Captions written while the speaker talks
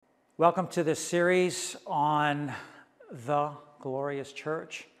Welcome to this series on the glorious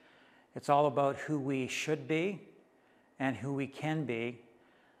church. It's all about who we should be and who we can be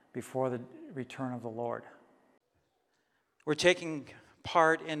before the return of the Lord. We're taking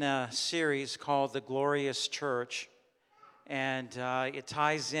part in a series called The Glorious Church, and it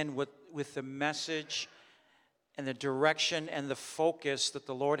ties in with the message and the direction and the focus that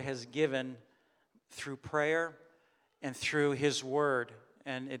the Lord has given through prayer and through His Word.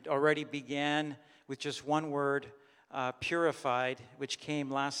 And it already began with just one word, purified, which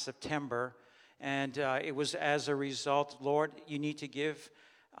came last September. And it was as a result, Lord, you need to give,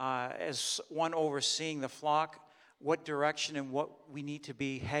 as one overseeing the flock, what direction and what we need to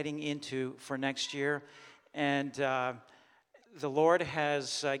be heading into for next year. And the Lord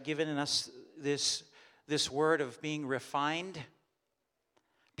has given us this word of being refined,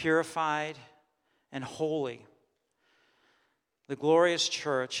 purified, and holy. The glorious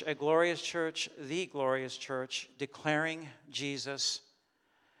church, a glorious church, the glorious church, declaring Jesus,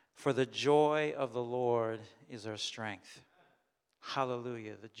 for the joy of the Lord is our strength.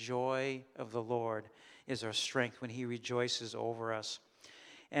 Hallelujah. The joy of the Lord is our strength when He rejoices over us.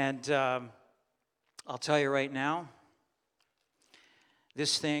 And I'll tell you right now,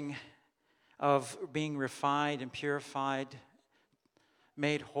 this thing of being refined and purified,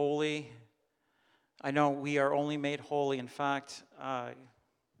 made holy, I know we are only made holy. In fact,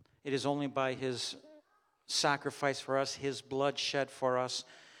 it is only by His sacrifice for us, His blood shed for us,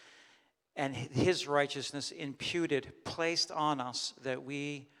 and His righteousness imputed, placed on us, that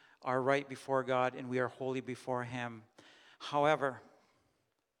we are right before God and we are holy before Him. However,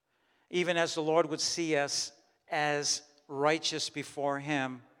 even as the Lord would see us as righteous before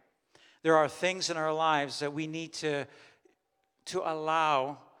Him, there are things in our lives that we need to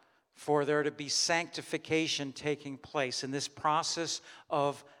allow for there to be sanctification taking place in this process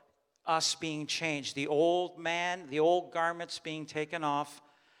of us being changed. The old man, the old garments being taken off,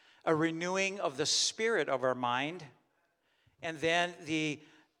 a renewing of the spirit of our mind, and then the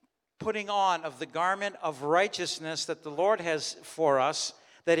putting on of the garment of righteousness that the Lord has for us,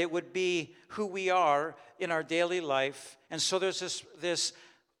 that it would be who we are in our daily life. And so there's this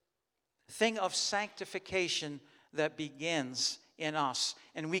thing of sanctification that begins in us,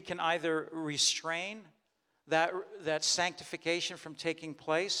 and we can either restrain that sanctification from taking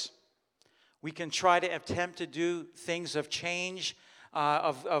place. We can try to attempt to do things of change,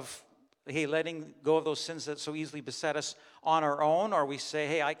 letting go of those sins that so easily beset us on our own, or we say,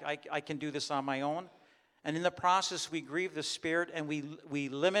 hey, I can do this on my own. And in the process, we grieve the Spirit, and we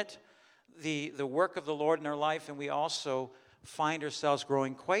limit the work of the Lord in our life, and we also find ourselves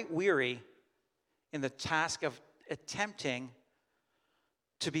growing quite weary in the task of attempting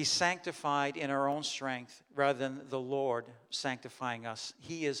to be sanctified in our own strength rather than the Lord sanctifying us.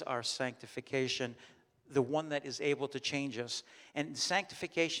 He is our sanctification, the one that is able to change us. And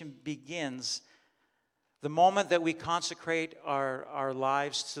sanctification begins the moment that we consecrate our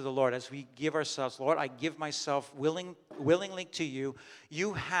lives to the Lord, as we give ourselves, Lord, I give myself willingly to you.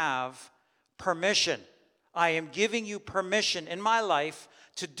 You have permission. I am giving you permission in my life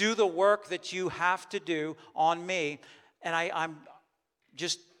to do the work that you have to do on me. And I'm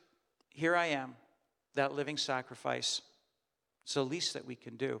just, here I am, that living sacrifice. It's the least that we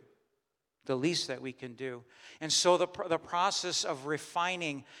can do. The least that we can do. And so the process of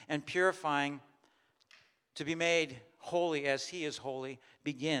refining and purifying to be made holy as He is holy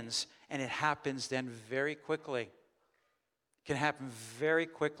begins. And it happens then very quickly. It can happen very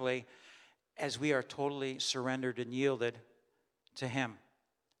quickly as we are totally surrendered and yielded to Him.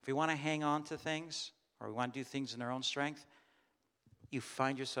 If we want to hang on to things, or we want to do things in our own strength, you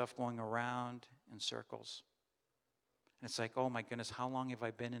find yourself going around in circles. And it's like, oh my goodness, how long have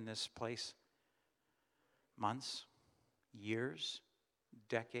I been in this place? Months? Years?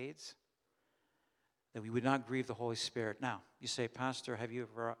 Decades? That we would not grieve the Holy Spirit. Now, you say, Pastor, have you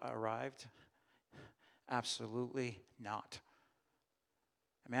ever arrived? Absolutely not.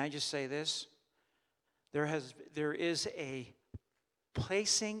 May I just say this? There is a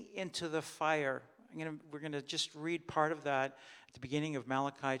placing into the fire. We're going to just read part of that at the beginning of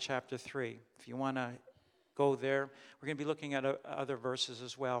Malachi chapter 3. If you want to go there, we're going to be looking at other verses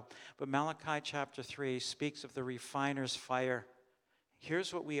as well. But Malachi chapter 3 speaks of the refiner's fire.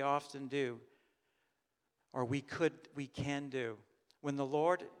 Here's what we often do, or we can do. When the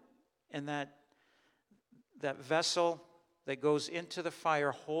Lord, in that vessel that goes into the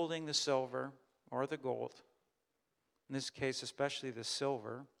fire holding the silver or the gold, in this case especially the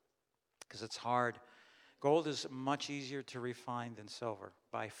silver, because it's hard. Gold is much easier to refine than silver,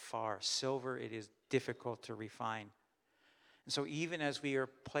 by far. Silver, it is difficult to refine. And so even as we are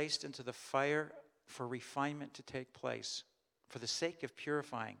placed into the fire for refinement to take place, for the sake of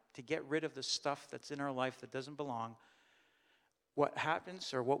purifying, to get rid of the stuff that's in our life that doesn't belong, what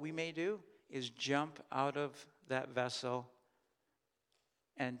happens, or what we may do, is jump out of that vessel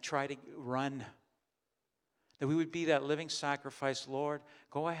and try to run. That we would be that living sacrifice. Lord,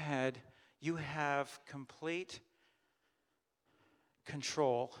 go ahead. You have complete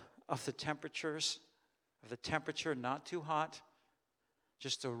control of the temperatures, not too hot,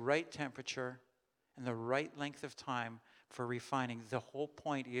 just the right temperature and the right length of time for refining. The whole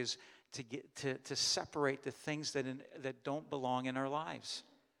point is to get to separate the things that don't belong in our lives,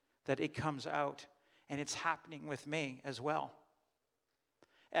 that it comes out, and it's happening with me as well.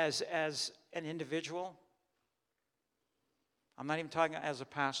 As an individual, I'm not even talking as a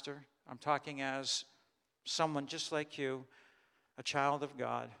pastor, I'm talking as someone just like you, a child of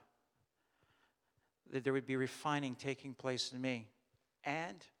God, that there would be refining taking place in me,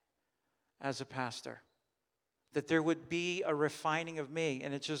 and as a pastor, that there would be a refining of me,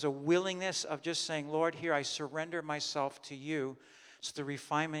 and it's just a willingness of just saying, Lord, here I surrender myself to you so the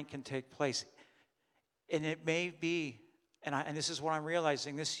refinement can take place. And it may be, and this is what I'm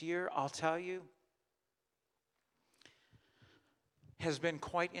realizing this year, I'll tell you, has been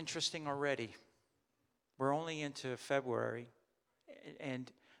quite interesting already. We're only into February,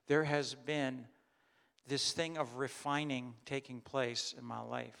 and there has been this thing of refining taking place in my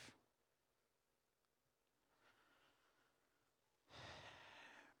life.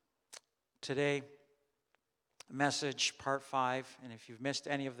 Today, message part 5, and if you've missed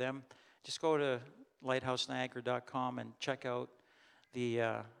any of them, just go to lighthouseniagara.com and check out the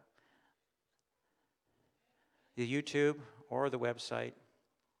YouTube or the website,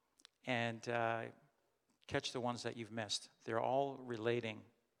 and catch the ones that you've missed. They're all relating.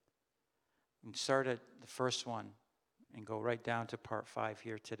 And start at the first one and go right down to part 5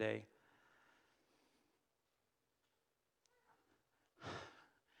 here today.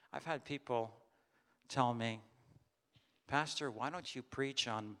 I've had people tell me, Pastor, why don't you preach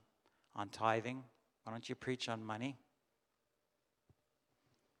on tithing? Why don't you preach on money?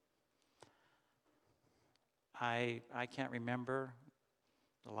 I can't remember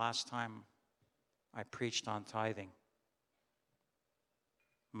the last time I preached on tithing.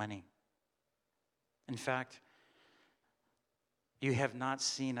 Money. In fact, you have not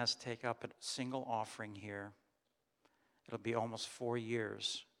seen us take up a single offering here. It'll be almost 4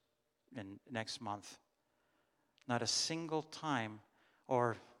 years in next month. Not a single time,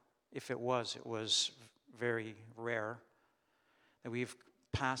 or if it was very rare, that we've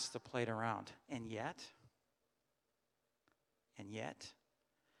passed the plate around. And yet,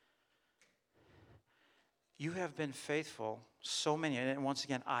 you have been faithful, so many. And once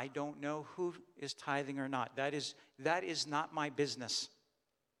again, I don't know who is tithing or not. That is not my business.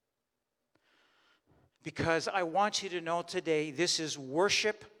 Because I want you to know today, this is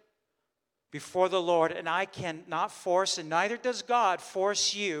worship before the Lord, and I cannot force, and neither does God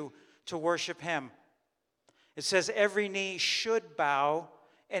force you to worship Him. It says every knee should bow,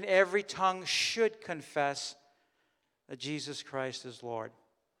 and every tongue should confess that Jesus Christ is Lord.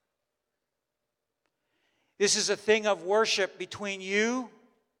 This is a thing of worship between you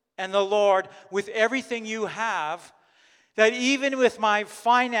and the Lord with everything you have, that even with my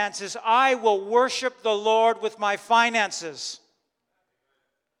finances, I will worship the Lord with my finances.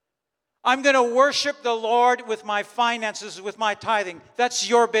 I'm going to worship the Lord with my finances, with my tithing. That's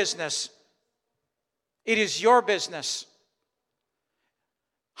your business. It is your business.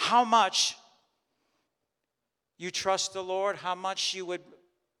 How much you trust the Lord, how much you would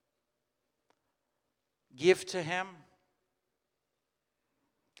give to Him.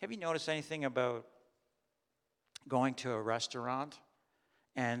 Have you noticed anything about going to a restaurant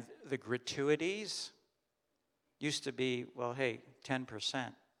and the gratuities used to be, well, hey,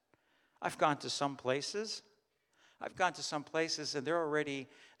 10%. I've gone to some places and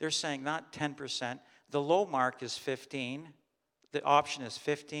they're saying not 10%. The low mark is 15. The option is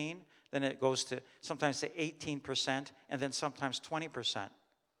 15. Then it goes to sometimes to 18% and then sometimes 20%.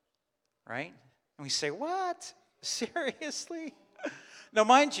 Right? And we say, what? Seriously? Now,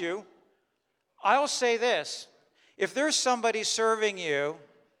 mind you, I'll say this. If there's somebody serving you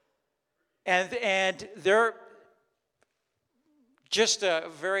and they're just a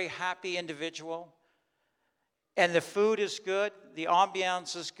very happy individual, and the food is good, the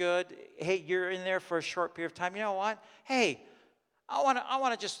ambiance is good, hey, you're in there for a short period of time, you know what? Hey, I want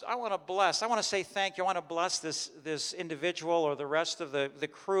to bless. I want to say thank you. I want to bless this individual or the rest of the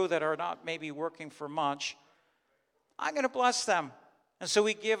crew that are not maybe working for much. I'm going to bless them. And so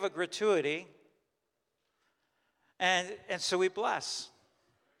we give a gratuity. And so we bless.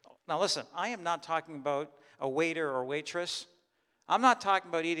 Now listen, I am not talking about a waiter or waitress. I'm not talking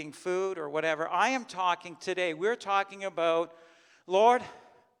about eating food or whatever. I am talking today, we're talking about, Lord,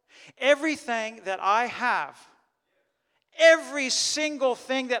 everything that I have, every single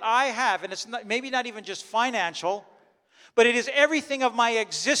thing that I have, and it's not, maybe not even just financial, but it is everything of my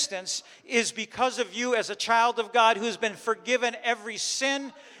existence is because of you as a child of God who's been forgiven every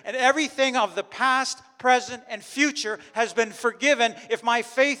sin, and everything of the past, present, and future has been forgiven if my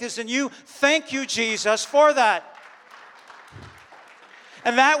faith is in you. Thank you, Jesus, for that.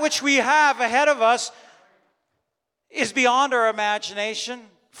 And that which we have ahead of us is beyond our imagination.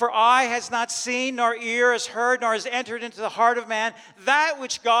 For eye has not seen, nor ear has heard, nor has entered into the heart of man that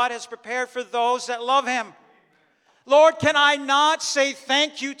which God has prepared for those that love him. Lord, can I not say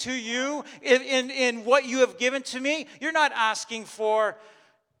thank you to you in what you have given to me? You're not asking for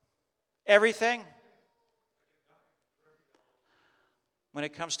everything. When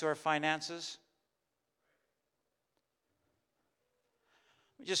it comes to our finances,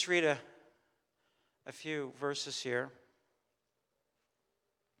 let me just read a few verses here.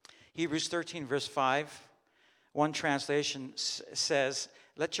 Hebrews 13, verse 5. One translation says,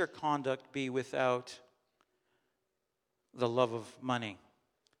 let your conduct be without the love of money.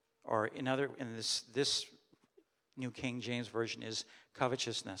 Or in this New King James Version is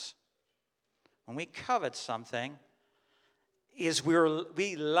covetousness. When we covet something, is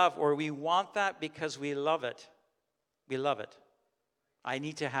we love or we want that because we love it. We love it. I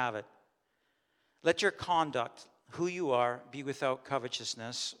need to have it. Let your conduct, who you are, be without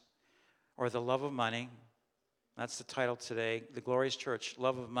covetousness or the love of money. That's the title today. The Glorious Church,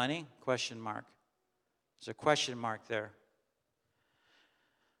 love of money? Question mark. There's a question mark there.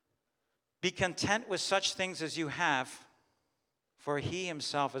 Be content with such things as you have, for he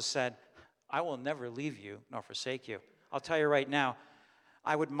himself has said, I will never leave you nor forsake you. I'll tell you right now,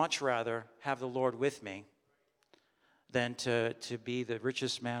 I would much rather have the Lord with me than to be the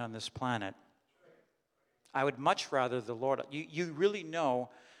richest man on this planet. I would much rather the Lord. You really know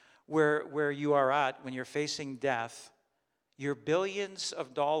where you are at when you're facing death. Your billions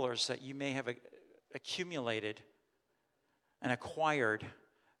of dollars that you may have accumulated and acquired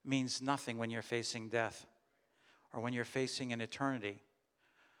means nothing when you're facing death or when you're facing an eternity.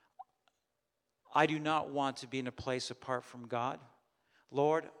 I do not want to be in a place apart from God.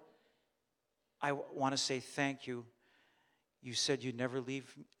 Lord, I want to say thank you. You said you'd never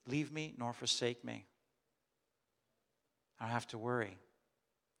leave me nor forsake me. I don't have to worry.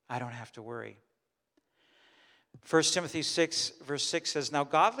 I don't have to worry. 1 Timothy 6, verse 6 says, now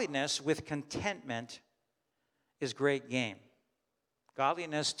godliness with contentment is great gain.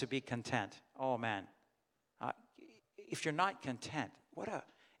 Godliness to be content. Oh, man. If you're not content,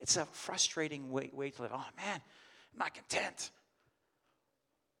 it's a frustrating way to live. Oh, man, I'm not content.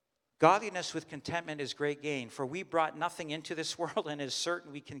 Godliness with contentment is great gain, for we brought nothing into this world, and it is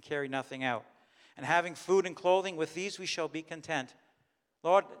certain we can carry nothing out. And having food and clothing, with these we shall be content.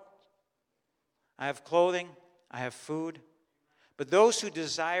 Lord, I have clothing, I have food. But those who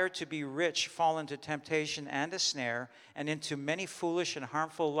desire to be rich fall into temptation and a snare, and into many foolish and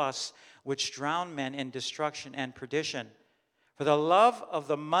harmful lusts, which drown men in destruction and perdition. For the love of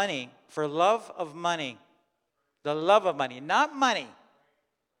the money, the love of money, not money.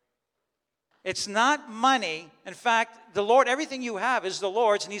 It's not money. In fact, the Lord, everything you have is the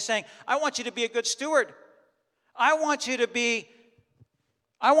Lord's, and he's saying, I want you to be a good steward. I want you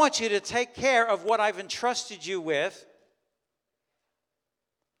to take care of what I've entrusted you with.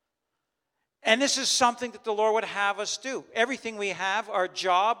 And this is something that the Lord would have us do. Everything we have, our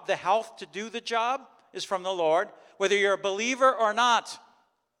job, the health to do the job, is from the Lord, whether you're a believer or not.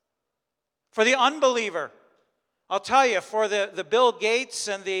 For the unbeliever, I'll tell you, for the Bill Gates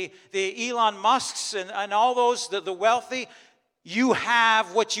and the Elon Musks and all those, the wealthy, you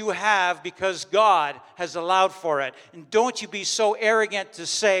have what you have because God has allowed for it. And don't you be so arrogant to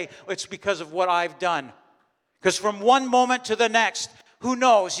say it's because of what I've done. Because from one moment to the next, who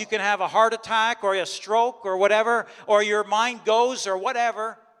knows? You can have a heart attack or a stroke or whatever, or your mind goes or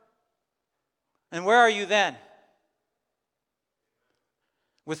whatever. And where are you then?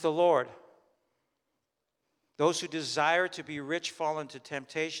 With the Lord. Those who desire to be rich fall into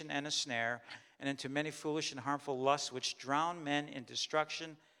temptation and a snare, and into many foolish and harmful lusts, which drown men in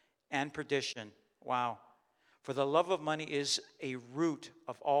destruction and perdition. Wow. For the love of money is a root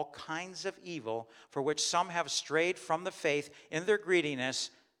of all kinds of evil, for which some have strayed from the faith in their greediness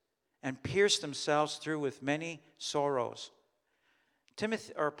and pierced themselves through with many sorrows.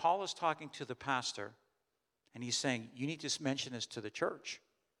 Paul is talking to the pastor, and he's saying, you need to mention this to the church.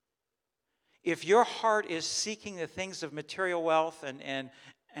 If your heart is seeking the things of material wealth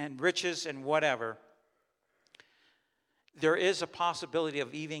and riches and whatever, there is a possibility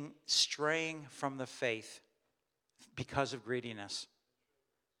of even straying from the faith because of greediness.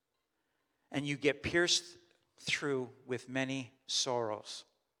 And you get pierced through with many sorrows.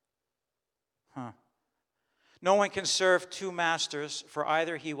 No one can serve two masters, for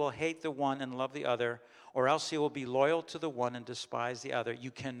either he will hate the one and love the other, or else he will be loyal to the one and despise the other.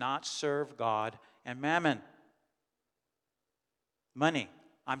 You cannot serve God and mammon. Money.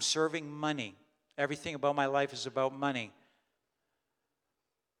 I'm serving money. Everything about my life is about money.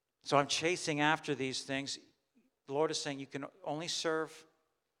 So I'm chasing after these things. The Lord is saying you can only serve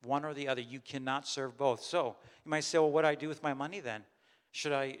one or the other. You cannot serve both. So you might say, well, what do I do with my money then?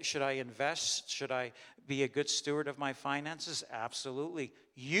 Should I invest? Should I be a good steward of my finances? Absolutely.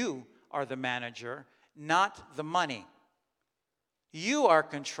 You are the manager, not the money. You are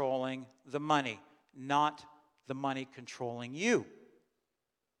controlling the money, not the money controlling you.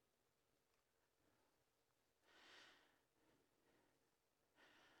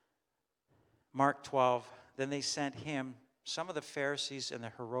 Mark 12, then they sent him, some of the Pharisees and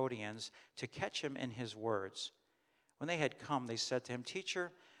the Herodians, to catch him in his words. When they had come, they said to him,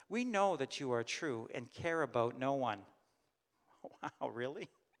 Teacher, we know that you are true and care about no one. Wow, really?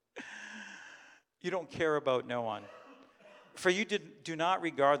 You don't care about no one. For you do not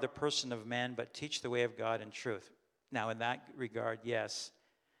regard the person of man, but teach the way of God in truth. Now, in that regard, yes,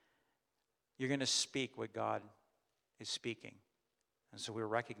 you're going to speak what God is speaking. And so we're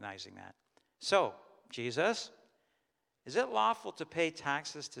recognizing that. So, Jesus, is it lawful to pay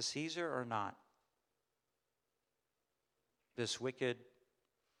taxes to Caesar or not? This wicked,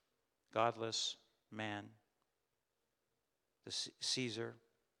 godless man, the Caesar,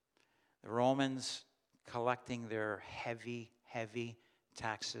 the Romans collecting their heavy, heavy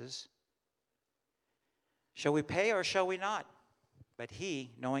taxes. Shall we pay or shall we not? But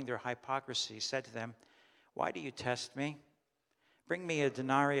he, knowing their hypocrisy, said to them, Why do you test me? Bring me a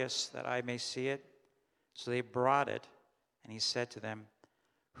denarius that I may see it. So they brought it, and he said to them,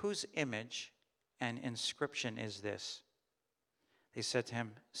 Whose image and inscription is this? They said to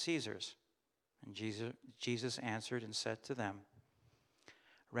him, Caesar's. And Jesus answered and said to them,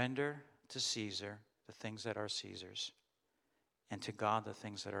 Render to Caesar the things that are Caesar's, and to God the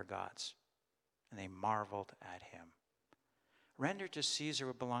things that are God's. And they marveled at him. Render to Caesar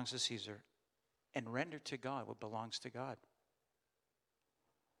what belongs to Caesar, and render to God what belongs to God.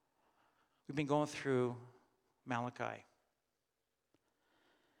 We've been going through Malachi.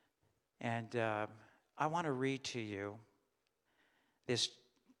 And I want to read to you this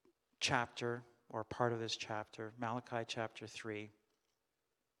chapter, or part of this chapter, Malachi chapter 3.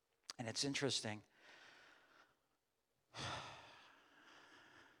 And it's interesting.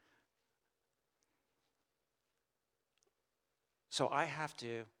 So I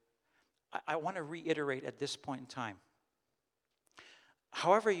want to reiterate at this point in time.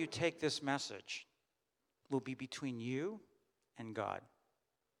 However you take this message will be between you and God.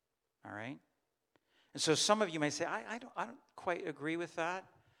 All right? And so some of you may say, I don't quite agree with that.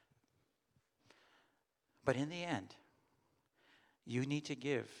 But in the end, you need to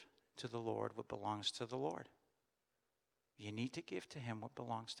give to the Lord what belongs to the Lord. You need to give to him what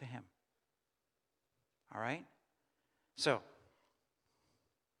belongs to him. All right? So,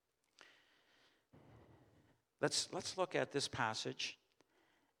 let's look at this passage.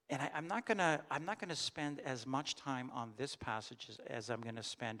 And I'm not gonna spend as much time on this passage as I'm going to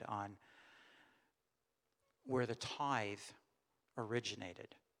spend on where the tithe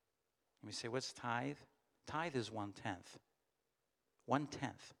originated. Let me say, what's tithe? Tithe is 1/10.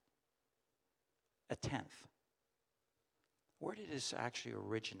 1/10. A tenth. Where did this actually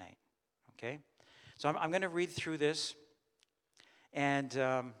originate? Okay? So I'm going to read through this. And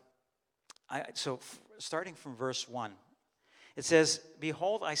starting from verse 1. It says,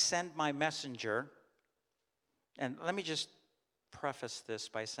 Behold, I send my messenger. And let me just preface this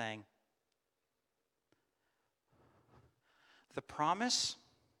by saying, the promise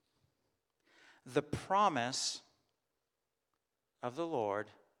of the Lord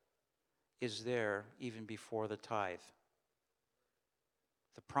is there even before the tithe.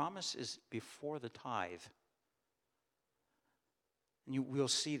 The promise is before the tithe. And we'll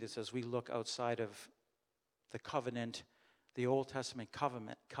see this as we look outside of the covenant, the Old Testament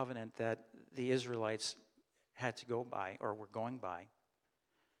covenant that the Israelites had to go by, or were going by.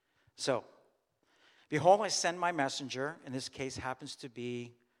 So, behold, I send my messenger. In this case happens to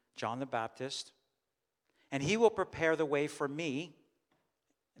be John the Baptist. And he will prepare the way for me.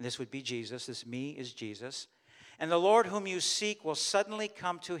 And this would be Jesus. This me is Jesus. And the Lord whom you seek will suddenly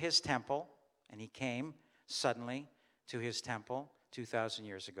come to his temple. and he came suddenly to his temple 2,000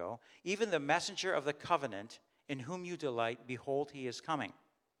 years ago. Even the messenger of the covenant, in whom you delight, behold, he is coming,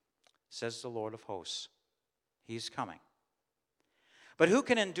 says the Lord of hosts. He is coming. But who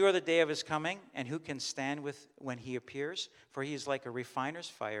can endure the day of his coming, and who can stand with when he appears? For he is like a refiner's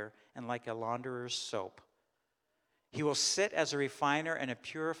fire and like a launderer's soap. He will sit as a refiner and a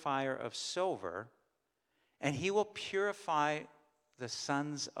purifier of silver, and he will purify the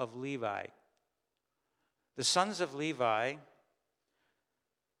sons of Levi. The sons of Levi,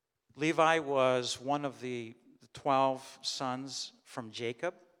 Levi was one of the 12 sons from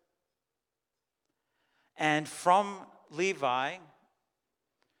Jacob. And from Levi,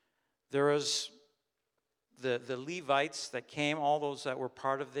 there was the Levites that came, all those that were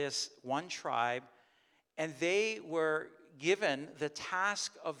part of this one tribe, and they were given the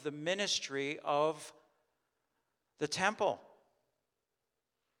task of the ministry of the temple.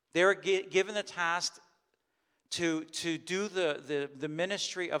 They were given the task to do the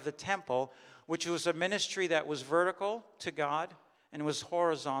ministry of the temple, which was a ministry that was vertical to God and was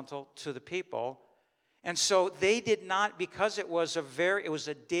horizontal to the people. And so they did not, because it was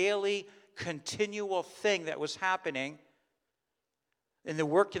a daily, continual thing that was happening in the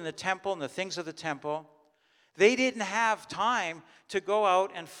work in the temple and the things of the temple. They didn't have time to go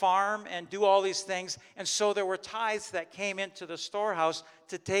out and farm and do all these things. And so there were tithes that came into the storehouse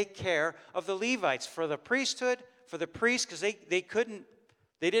to take care of the Levites, for the priesthood, for the priests, because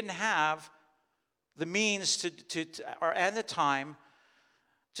they didn't have the means and the time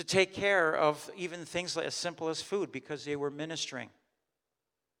to take care of even things as simple as food, because they were ministering.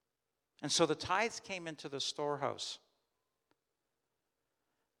 And so the tithes came into the storehouse.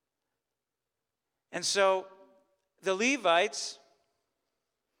 And so the Levites,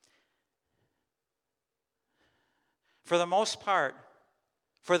 for the most part,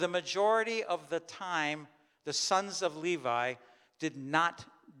 for the majority of the time, the sons of Levi did not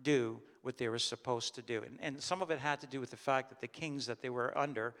do what they were supposed to do. And some of it had to do with the fact that the kings that they were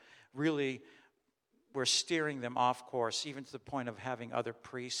under really were steering them off course, even to the point of having other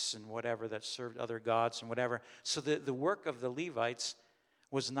priests and whatever that served other gods and whatever. So the work of the Levites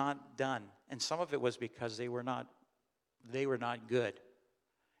was not done. And some of it was because they were not good.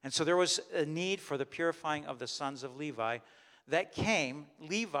 And so there was a need for the purifying of the sons of Levi that came.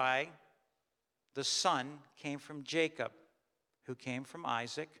 Levi, the son, came from Jacob, who came from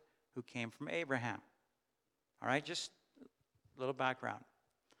Isaac, who came from Abraham. All right, just a little background.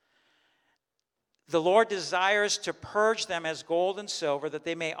 The Lord desires to purge them as gold and silver, that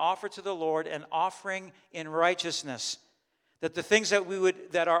they may offer to the Lord an offering in righteousness. That the things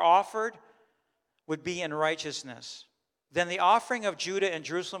that are offered would be in righteousness. Then the offering of Judah and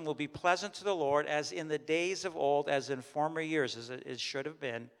Jerusalem will be pleasant to the Lord, as in the days of old, as in former years, as it should have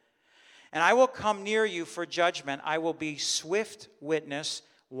been. And I will come near you for judgment. I will be swift witness.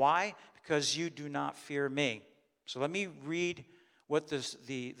 Why? Because you do not fear me. So let me read what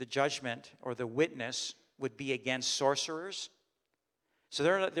the judgment or the witness would be against sorcerers.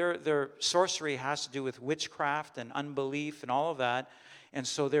 So their sorcery has to do with witchcraft and unbelief and all of that. And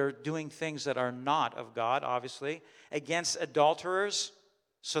so they're doing things that are not of God, obviously. Against adulterers,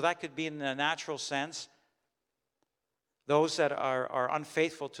 so that could be in the natural sense. Those that are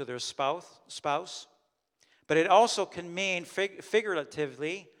unfaithful to their spouse. But it also can mean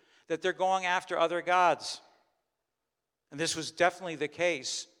figuratively that they're going after other gods. And this was definitely the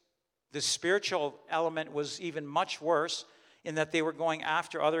case. The spiritual element was even much worse, in that they were going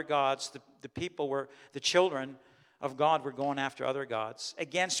after other gods. The children of God were going after other gods.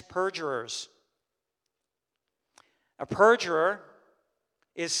 Against perjurers. A perjurer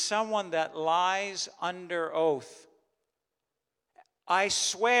is someone that lies under oath. I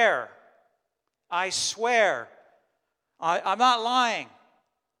swear, I'm not lying.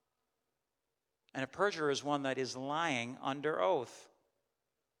 And a perjurer is one that is lying under oath.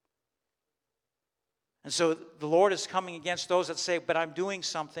 And so the Lord is coming against those that say, but I'm doing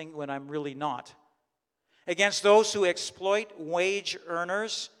something when I'm really not. Against those who exploit wage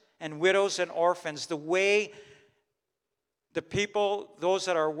earners and widows and orphans. The way the people, those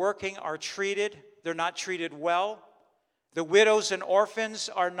that are working, are treated, they're not treated well. The widows and orphans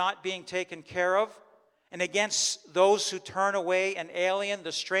are not being taken care of. And against those who turn away an alien,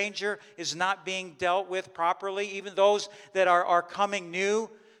 the stranger is not being dealt with properly. Even those that are coming new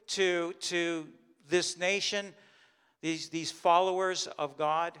to this nation, these followers of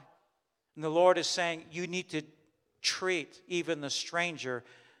God. And the Lord is saying, you need to treat even the stranger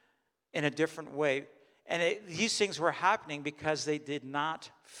in a different way. And these things were happening because they did not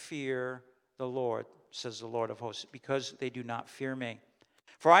fear the Lord, says the Lord of hosts, because they do not fear me.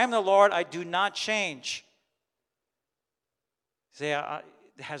 For I am the Lord, I do not change. Say,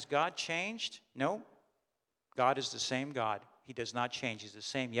 has God changed? No. God is the same God. He does not change. He's the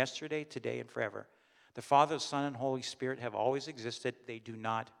same yesterday, today, and forever. The Father, Son, and Holy Spirit have always existed. They do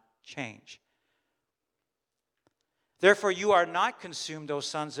not change. Therefore, you are not consumed, O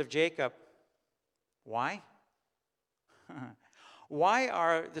sons of Jacob. Why? Why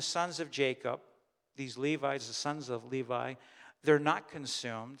are the sons of Jacob, these Levites, the sons of Levi, they're not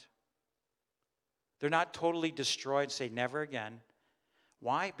consumed? They're not totally destroyed, say never again.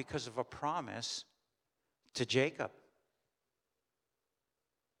 Why? Because of a promise to Jacob.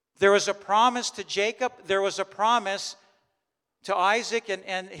 There was a promise to Jacob. There was a promise to Isaac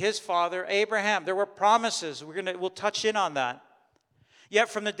and his father, Abraham. There were promises. We'll touch in on that. Yet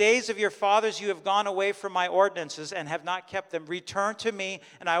from the days of your fathers you have gone away from my ordinances and have not kept them. Return to me,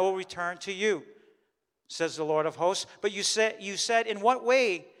 and I will return to you, says the Lord of hosts. But you said, in what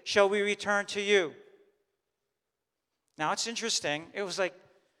way shall we return to you? Now it's interesting. It was like,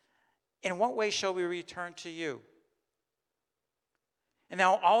 in what way shall we return to you? And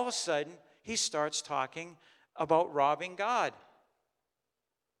now all of a sudden, he starts talking about robbing God.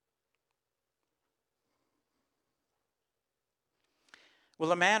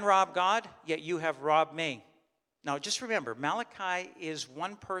 Will a man rob God? Yet you have robbed me. Now just remember, Malachi is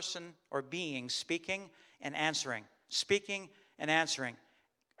one person or being speaking and answering. Speaking and answering.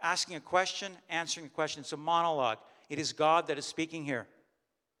 Asking a question, answering a question. It's a monologue. It is God that is speaking here.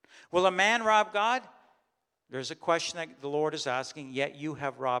 Will a man rob God? There's a question that the Lord is asking, yet you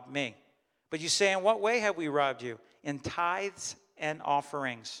have robbed me. But you say, in what way have we robbed you? In tithes and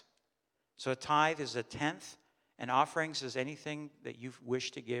offerings. So a tithe is a tenth, and offerings is anything that you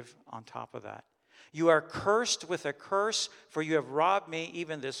wish to give on top of that. You are cursed with a curse, for you have robbed me,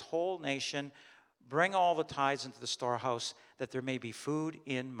 even this whole nation. Bring all the tithes into the storehouse, that there may be food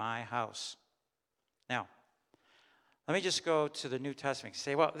in my house. Now, let me just go to the New Testament. You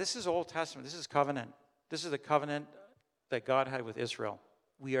say, well, this is Old Testament. This is covenant. This is the covenant that God had with Israel.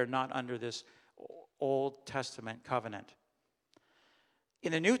 We are not under this Old Testament covenant.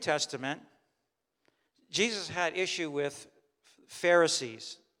 In the New Testament, Jesus had issue with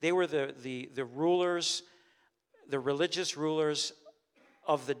Pharisees. They were the rulers, the religious rulers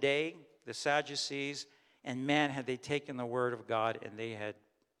of the day, the Sadducees, and man, had they taken the word of God and they had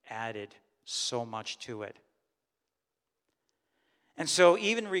added so much to it. And so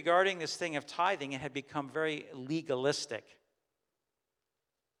even regarding this thing of tithing, it had become very legalistic.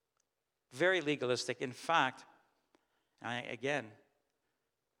 Very legalistic. In fact, I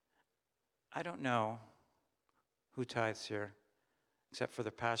don't know who tithes here, except for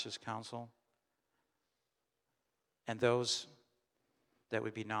the pastor's council and those that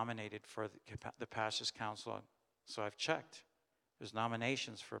would be nominated for the pastor's council. So I've checked. There's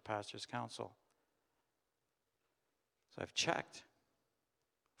nominations for a pastor's council. So I've checked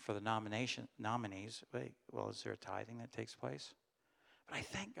for the nominees. Wait, well, is there a tithing that takes place? But I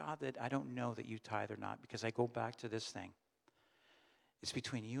thank God that I don't know that you tithe or not, because I go back to this thing. It's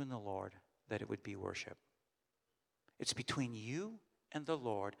between you and the Lord that it would be worship. It's between you and the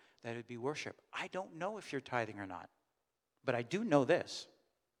Lord that it would be worship. I don't know if you're tithing or not, but I do know this.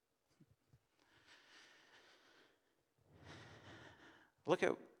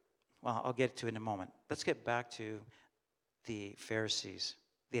 I'll get to it in a moment. Let's get back to the Pharisees.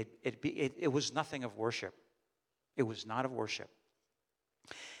 It was nothing of worship. It was not of worship.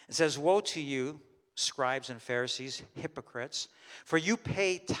 It says, woe to you, scribes and Pharisees, hypocrites, for you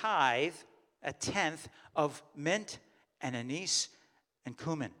pay tithe, a tenth of mint and anise and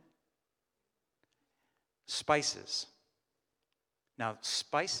cumin. Spices. Now,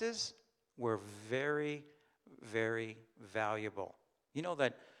 spices were very, very valuable. You know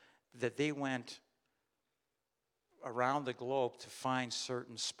that they went around the globe to find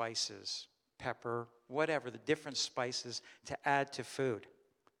certain spices, pepper, whatever, the different spices to add to food.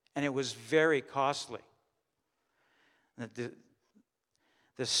 And it was very costly. The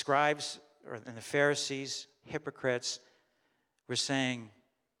scribes and the Pharisees, hypocrites, were saying,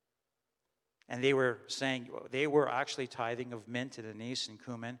 and they were saying, they were actually tithing of mint and anise and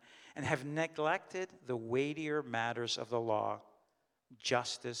cumin, and have neglected the weightier matters of the law,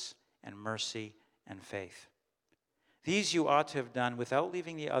 justice and mercy and faith. These you ought to have done without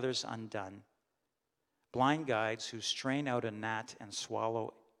leaving the others undone. Blind guides who strain out a gnat and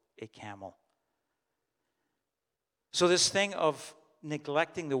swallow a camel. So this thing of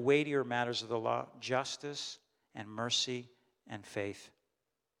neglecting the weightier matters of the law, justice and mercy and faith.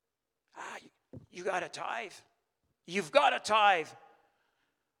 You got to tithe. You've got to tithe.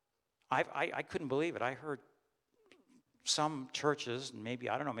 I couldn't believe it. I heard some churches, maybe,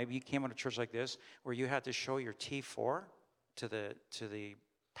 I don't know, maybe you came out of a church like this where you had to show your T4 to the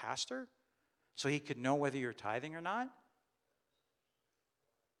pastor so he could know whether you're tithing or not.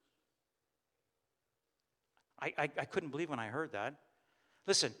 I couldn't believe when I heard that.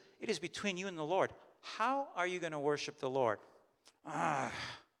 Listen, it is between you and the Lord. How are you going to worship the Lord?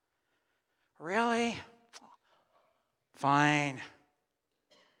 Really? Fine.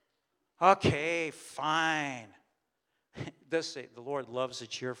 Okay, fine. It does say the Lord loves a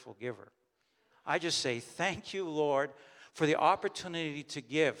cheerful giver. I just say, thank you, Lord, for the opportunity to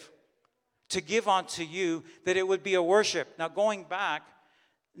give unto you, that it would be a worship. Now, going back,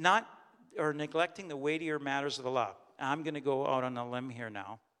 not or neglecting the weightier matters of the law. I'm going to go out on a limb here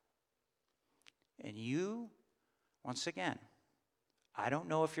now. And you, once again, I don't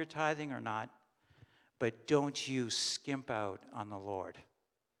know if you're tithing or not, but don't you skimp out on the Lord.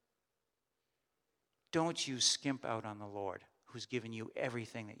 Don't you skimp out on the Lord, who's given you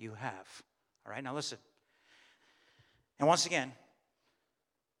everything that you have. All right, now listen. And once again,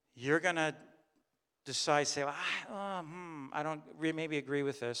 you're going to decide, say, well, I don't maybe agree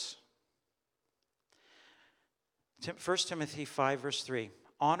with this. 1 Timothy 5, verse 3.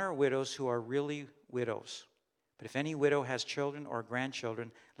 Honor widows who are really widows. But if any widow has children or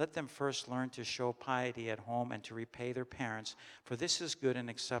grandchildren, let them first learn to show piety at home and to repay their parents, for this is good and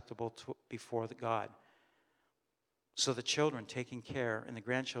acceptable before the God. So the children taking care and the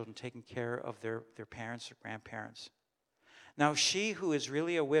grandchildren taking care of their parents or grandparents. Now she who is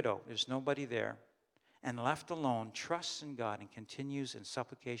really a widow, there's nobody there, and left alone, trusts in God and continues in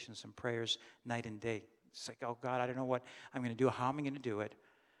supplications and prayers night and day. It's like, oh God, I don't know what I'm going to do, how am I going to do it?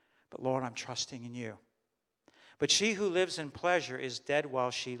 But Lord, I'm trusting in you. But she who lives in pleasure is dead while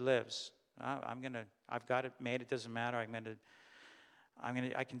she lives. I've got it made, it doesn't matter.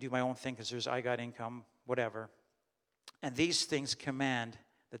 I can do my own thing because I got income, whatever. And these things command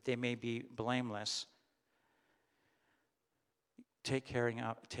that they may be blameless. Take care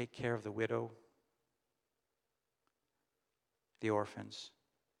of the widow, the orphans.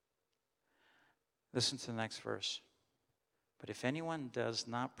 Listen to the next verse. But if anyone does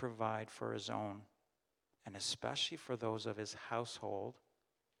not provide for his own, and especially for those of his household,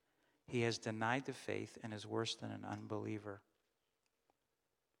 he has denied the faith and is worse than an unbeliever.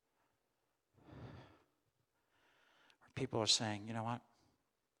 People are saying, you know what?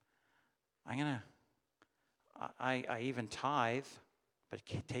 I even tithe, but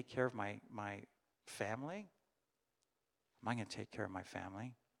take care of my family? Am I going to take care of my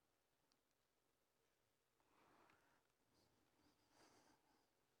family?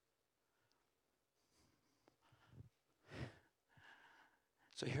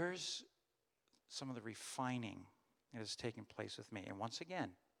 So here's some of the refining that is taking place with me. And once again,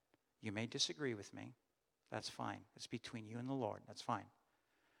 you may disagree with me. That's fine. It's between you and the Lord. That's fine.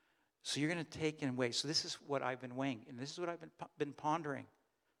 So you're going to take and weigh. So this is what I've been weighing, and this is what I've been pondering.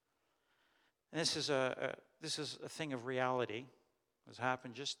 And this is a thing of reality. It's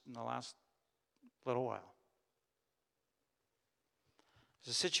happened just in the last little while.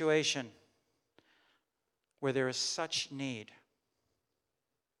 There's a situation where there is such need.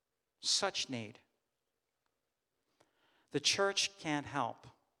 Such need. The church can't help.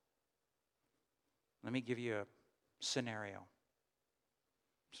 Let me give you a scenario.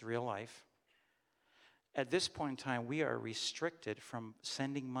 It's real life. At this point in time, we are restricted from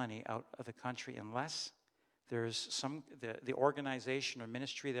sending money out of the country unless there's the organization or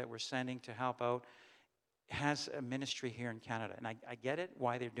ministry that we're sending to help out has a ministry here in Canada. And I get it,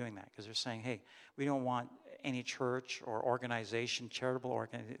 why they're doing that. Because they're saying, hey, we don't want any church or organization, charitable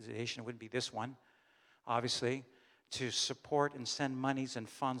organization, it wouldn't be this one, obviously, to support and send monies and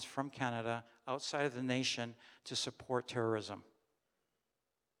funds from Canada outside of the nation to support terrorism.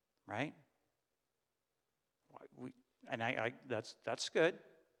 Right? That's good.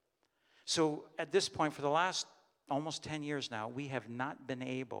 So at this point, for the last almost 10 years now, we have not been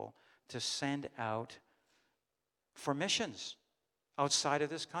able to send out for missions outside of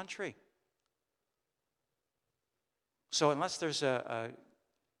this country. So unless there's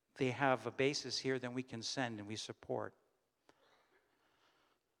they have a basis here, then we can send and we support.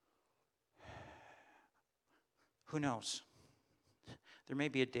 Who knows? There may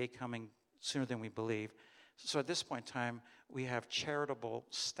be a day coming sooner than we believe. So at this point in time, we have charitable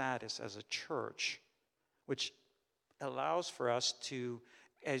status as a church, which allows for us to,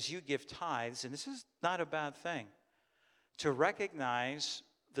 as you give tithes, and this is not a bad thing, to recognize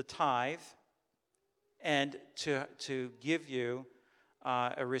the tithe and to give you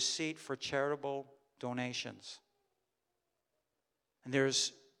a receipt for charitable donations. And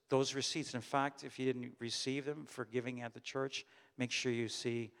there's those receipts. In fact, if you didn't receive them for giving at the church, make sure you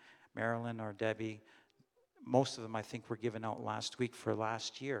see Marilyn or Debbie. Most of them, I think, were given out last week for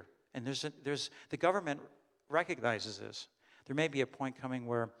last year. And the government recognizes this. There may be a point coming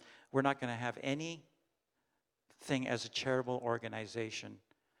where we're not going to have anything as a charitable organization.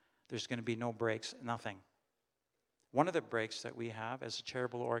 There's going to be no breaks, nothing. One of the breaks that we have as a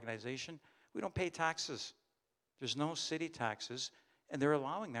charitable organization, we don't pay taxes. There's no city taxes, and they're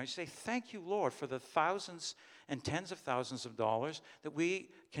allowing that. You say, thank you, Lord, for the thousands and tens of thousands of dollars that we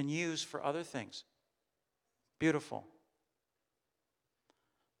can use for other things. Beautiful.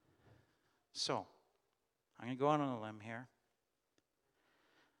 So, I'm going to go out on a limb here.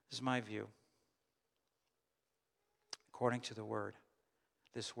 This is my view. According to the word,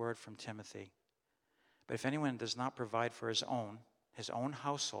 this word from Timothy. But if anyone does not provide for his own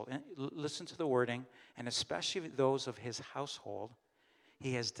household, and listen to the wording, and especially those of his household,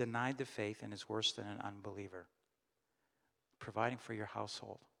 he has denied the faith and is worse than an unbeliever. Providing for your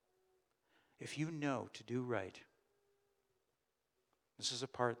household. If you know to do right, this is a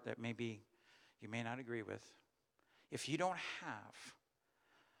part that maybe you may not agree with. If you don't have,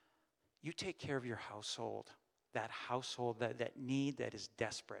 you take care of your household, that need that is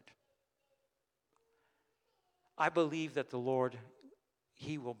desperate. I believe that the Lord,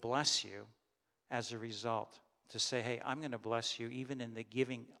 He will bless you as a result. To say, hey, I'm going to bless you even in the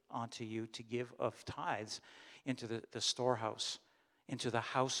giving unto you to give of tithes into the storehouse, into the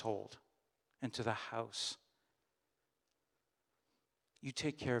household, into the house. You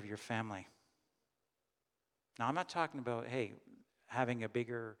take care of your family. Now, I'm not talking about, hey, having a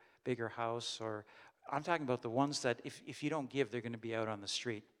bigger house, or I'm talking about the ones that if you don't give, they're going to be out on the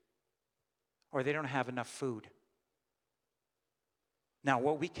street, or they don't have enough food. Now,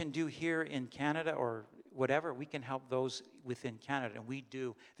 what we can do here in Canada or whatever, we can help those within Canada, and we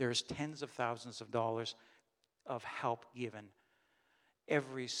do. There's tens of thousands of dollars of help given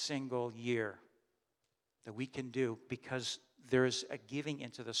every single year that we can do because there's a giving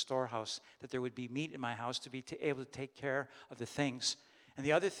into the storehouse, that there would be meat in my house to be able to take care of the things. And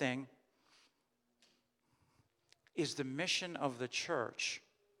the other thing is the mission of the church.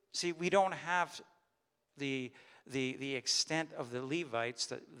 See, we don't have the extent of the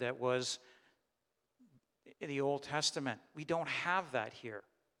Levites that was in the Old Testament. We don't have that here.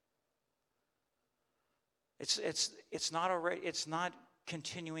 It's not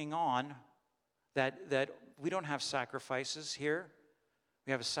continuing on that we don't have sacrifices here.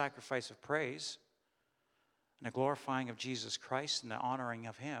 We have a sacrifice of praise and a glorifying of Jesus Christ and the honoring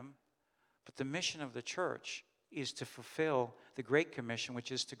of Him. But the mission of the church is to fulfill the Great Commission,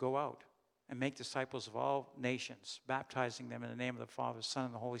 which is to go out and make disciples of all nations, baptizing them in the name of the Father, Son,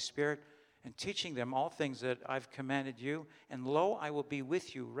 and the Holy Spirit, and teaching them all things that I've commanded you. And lo, I will be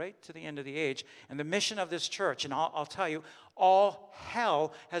with you right to the end of the age. And the mission of this church, and I'll tell you, all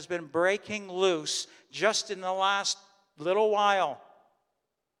hell has been breaking loose just in the last little while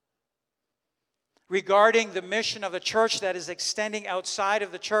regarding the mission of the church that is extending outside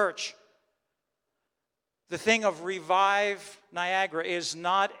of the church. The thing of Revive Niagara is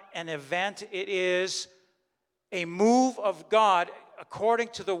not an event. It is a move of God according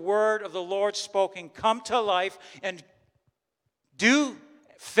to the word of the Lord spoken. Come to life and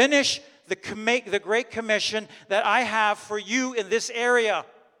finish the Great Commission that I have for you in this area.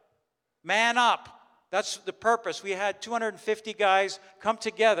 Man up. That's the purpose. We had 250 guys come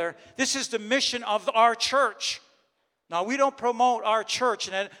together. This is the mission of our church. Now, we don't promote our church,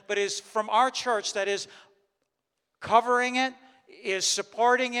 but it is from our church that is covering it, is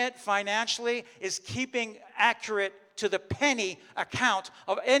supporting it financially, is keeping accurate to the penny account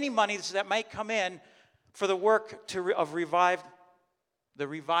of any monies that might come in for the work of reviving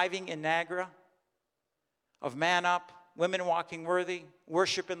in Niagara, of Man Up, Women Walking Worthy,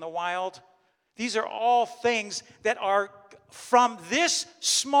 Worship in the Wild. These are all things that are from this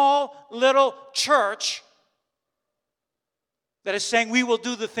small little church that is saying we will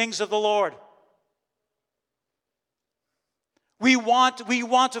do the things of the Lord. We want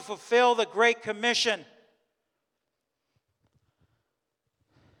to fulfill the Great Commission.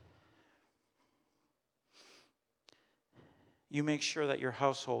 You make sure that your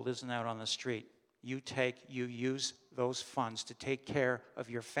household isn't out on the street. You use those funds to take care of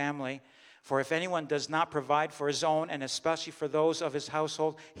your family. For if anyone does not provide for his own, and especially for those of his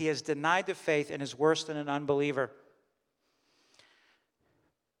household, he has denied the faith and is worse than an unbeliever.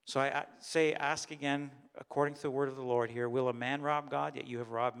 So I say, ask again, according to the word of the Lord here, will a man rob God? Yet you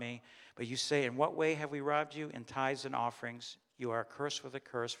have robbed me. But you say, in what way have we robbed you? In tithes and offerings. You are cursed with a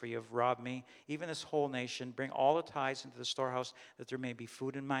curse, for you have robbed me, even this whole nation. Bring all the tithes into the storehouse, that there may be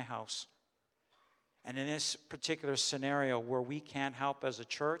food in my house. And in this particular scenario where we can't help as a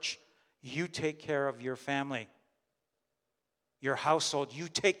church, you take care of your family, your household. You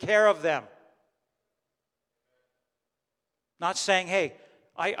take care of them. Not saying, hey,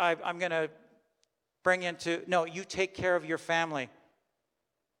 I'm going to bring into... No, you take care of your family.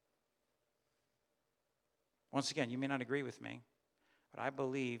 Once again, you may not agree with me, but I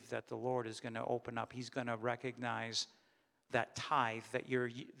believe that the Lord is going to open up. He's going to recognize that tithe that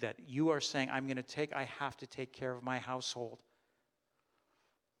you are saying, I'm going to take, I have to take care of my household.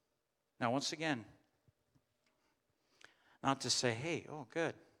 Now, once again, not to say, hey, oh,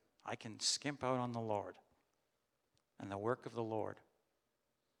 good, I can skimp out on the Lord and the work of the Lord.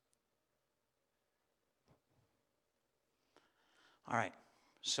 All right,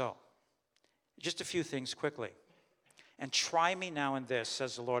 so just a few things quickly. And try me now in this,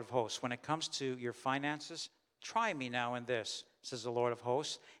 says the Lord of hosts. When it comes to your finances, try me now in this, says the Lord of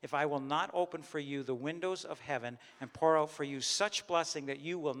hosts, if I will not open for you the windows of heaven and pour out for you such blessing that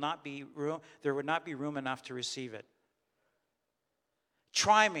there would not be room enough to receive it.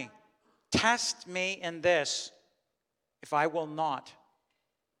 Try me. Test me in this, if I will not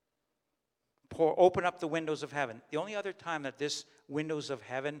open up the windows of heaven. The only other time that this windows of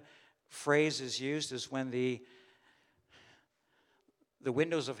heaven phrase is used is when the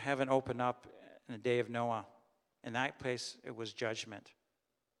windows of heaven open up in the day of Noah. In that place, it was judgment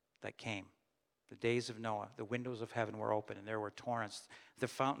that came. The days of Noah, the windows of heaven were open, and there were torrents. The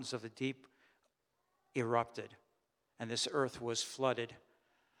fountains of the deep erupted, and this earth was flooded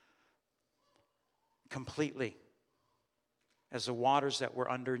completely as the waters that were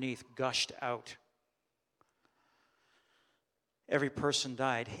underneath gushed out. Every person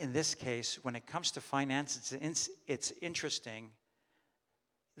died. In this case, when it comes to finance, it's interesting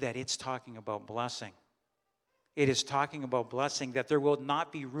that it's talking about blessing. It is talking about blessing, that there will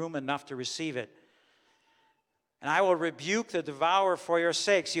not be room enough to receive it. And I will rebuke the devourer for your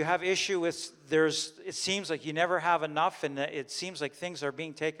sakes. You have issue with, it seems like you never have enough, and it seems like things are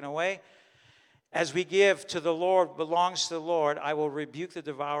being taken away. As we give to the Lord, belongs to the Lord, I will rebuke the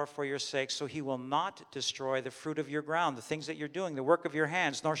devourer for your sake, so he will not destroy the fruit of your ground, the things that you're doing, the work of your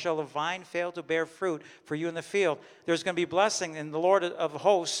hands, nor shall the vine fail to bear fruit for you in the field. There's going to be blessing, and the Lord of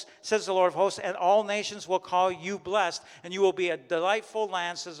hosts, says the Lord of hosts, and all nations will call you blessed, and you will be a delightful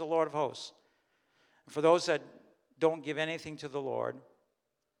land, says the Lord of hosts. For those that don't give anything to the Lord,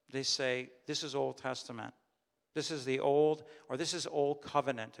 they say, this is Old Testament. This is the old, or this is old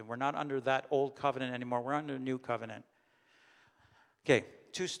covenant, and we're not under that old covenant anymore. We're under a new covenant. Okay,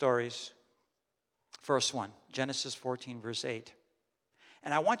 two stories. First one, Genesis 14, verse 8.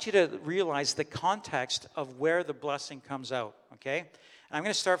 And I want you to realize the context of where the blessing comes out, okay? And I'm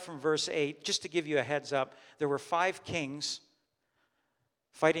going to start from verse 8, just to give you a heads up. There were 5 kings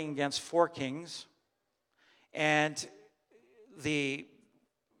fighting against 4 kings, and the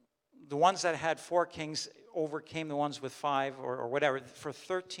ones that had 4 kings overcame the ones with 5 or whatever. For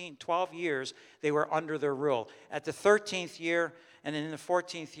 12 years, they were under their rule. At the 13th year and in the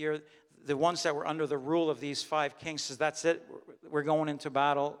 14th year, the ones that were under the rule of these 5 kings says, that's it, we're going into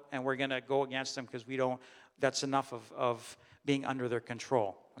battle and we're going to go against them because that's enough of being under their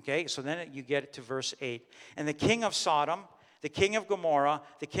control. Okay, so then you get to verse 8. And the king of Sodom, the king of Gomorrah,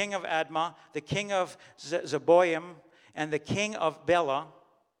 the king of Admah, the king of Zeboim, and the king of Bela,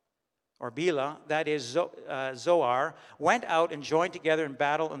 that is Zoar, went out and joined together in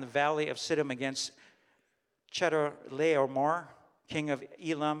battle in the valley of Siddim against Chedorlaomer, king of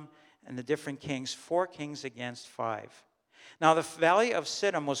Elam, and the different kings, 4 kings against 5. Now the valley of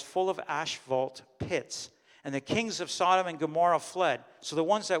Siddim was full of asphalt pits, and the kings of Sodom and Gomorrah fled. So the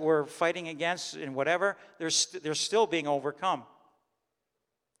ones that were fighting against and whatever, they're still being overcome.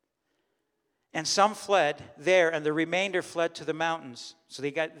 And some fled there, and the remainder fled to the mountains. So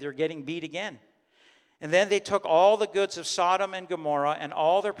they're getting beat again. And then they took all the goods of Sodom and Gomorrah and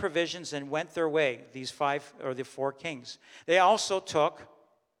all their provisions and went their way, the 4 kings. They also took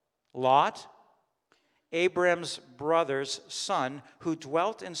Lot, Abram's brother's son, who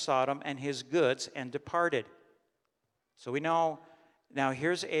dwelt in Sodom, and his goods, and departed. So we know, now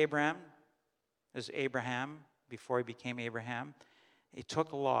here's Abraham, before he became Abraham. He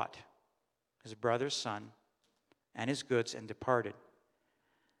took Lot, his brother's son, and his goods, and departed.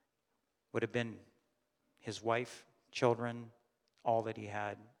 Would have been his wife, children, all that he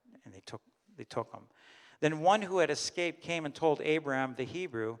had, and they took them. Then one who had escaped came and told Abraham the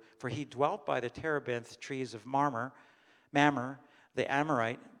Hebrew, for he dwelt by the terebinth trees of Mamre, the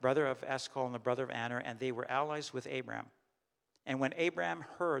Amorite, brother of Eshcol and the brother of Aner, and they were allies with Abraham. And when Abraham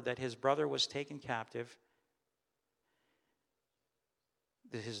heard that his brother was taken captive,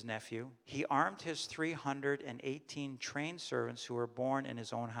 his nephew, he armed his 318 trained servants who were born in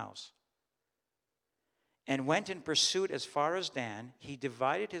his own house, and went in pursuit as far as Dan. He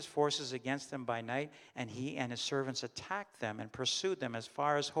divided his forces against them by night, and he and his servants attacked them and pursued them as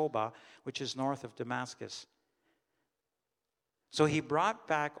far as Hobah, which is north of Damascus. So he brought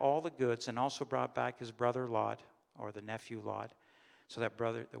back all the goods, and also brought back his brother Lot, or the nephew Lot. So that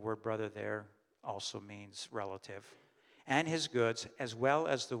brother, the word brother there also means relative. And his goods, as well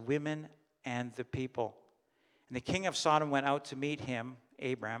as the women and the people. And the king of Sodom went out to meet him,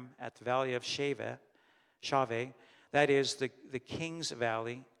 Abram, at the valley of Shaveh, that is the king's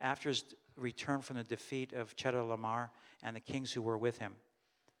valley, after his return from the defeat of Chedorlaomer and the kings who were with him.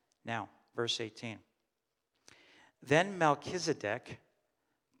 Now, verse 18. Then Melchizedek,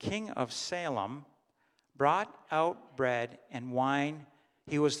 king of Salem, brought out bread and wine.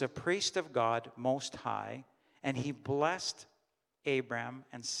 He was the priest of God Most High, and he blessed Abram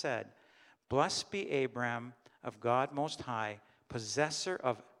and said, Blessed be Abram of God Most High, possessor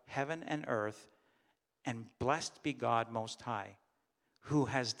of heaven and earth, and blessed be God Most High, who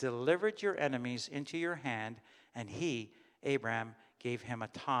has delivered your enemies into your hand. And he, Abram, gave him a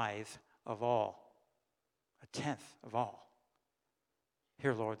tithe of all, a tenth of all.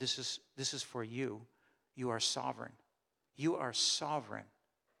 Here, Lord, this is for you. You are sovereign. You are sovereign.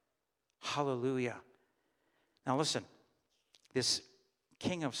 Hallelujah. Now listen, this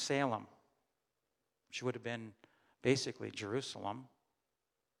king of Salem, which would have been basically Jerusalem,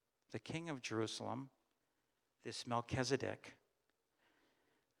 the king of Jerusalem, this Melchizedek.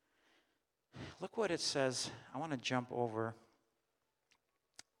 Look what it says. I want to jump over.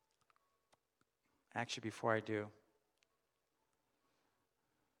 Actually, before I do,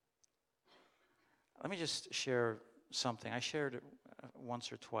 let me just share something. I shared it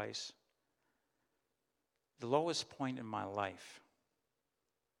once or twice. The lowest point in my life.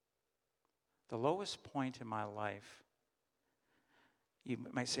 The lowest point in my life. You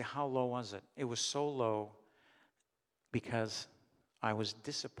might say, how low was it? It was so low because I was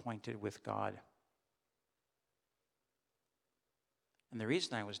disappointed with God. And the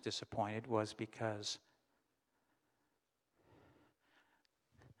reason I was disappointed was because,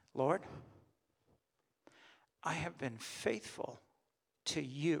 Lord, I have been faithful to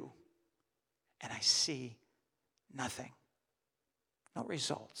you, and I see nothing, no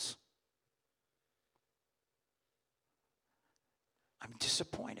results. I'm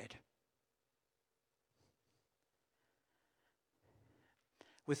disappointed.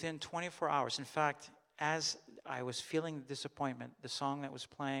 Within 24 hours, in fact, as I was feeling the disappointment, the song that was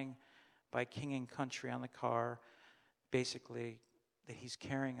playing by King and Country on the car, basically that he's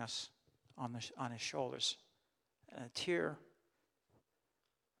carrying us on his shoulders. And a tear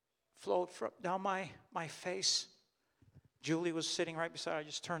flowed down my face. Julie was sitting right beside. I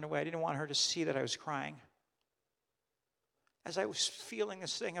just turned away. I didn't want her to see that I was crying. As I was feeling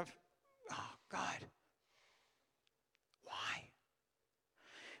this thing of, oh, God, why?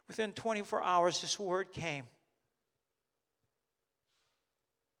 Within 24 hours, this word came.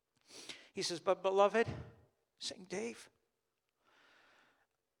 He says, but beloved, saying, Dave,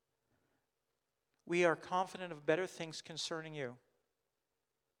 we are confident of better things concerning you.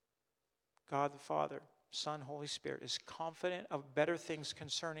 God the Father, Son, Holy Spirit is confident of better things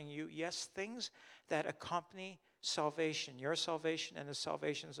concerning you. Yes, things that accompany salvation, your salvation and the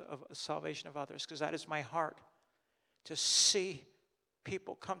salvation of others, because that is my heart, to see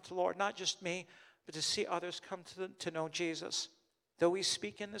people come to the Lord, not just me, but to see others come to know Jesus, though we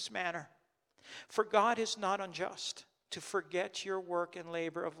speak in this manner. For God is not unjust to forget your work and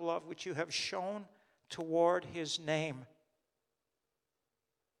labor of love which you have shown toward his name,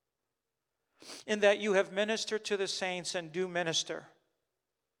 in that you have ministered to the saints and do minister.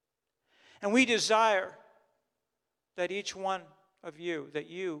 And we desire that each one of you, that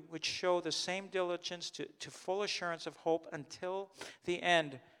you would show the same diligence to full assurance of hope until the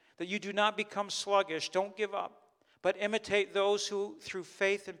end, that you do not become sluggish, don't give up, but imitate those who through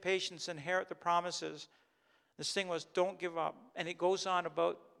faith and patience inherit the promises. This thing was, don't give up. And it goes on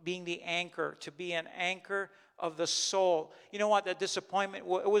about being the anchor, to be an anchor of the soul. You know what? That disappointment,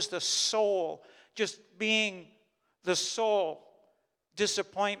 it was the soul, just being the soul.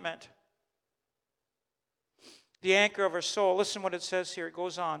 Disappointment. The anchor of our soul. Listen what it says here. It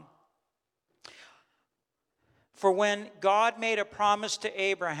goes on. For when God made a promise to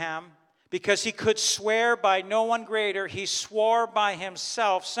Abraham, because he could swear by no one greater, he swore by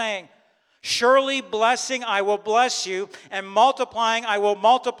himself, saying, surely blessing I will bless you, and multiplying I will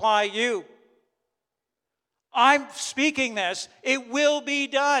multiply you. I'm speaking this. It will be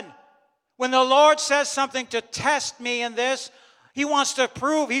done. When the Lord says something to test me in this, He wants to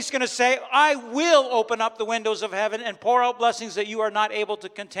prove. He's going to say, I will open up the windows of heaven and pour out blessings that you are not able to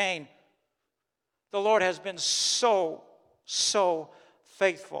contain. The Lord has been so, so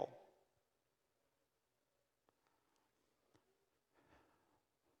faithful.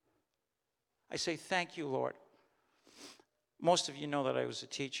 I say, thank you, Lord. Most of you know that I was a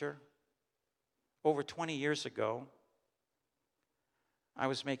teacher. Over 20 years ago, I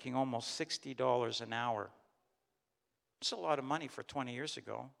was making almost $60 an hour. It's a lot of money for 20 years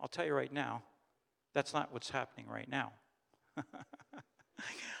ago. I'll tell you right now, that's not what's happening right now.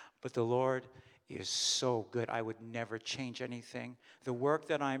 But the Lord is so good. I would never change anything. The work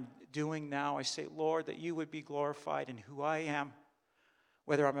that I'm doing now, I say, Lord, that you would be glorified in who I am.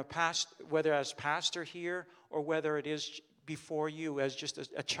 Whether I'm whether as pastor here or whether it is before you as just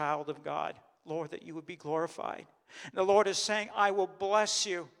a child of God, Lord, that you would be glorified. And the Lord is saying, I will bless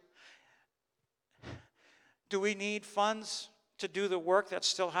you. Do we need funds to do the work that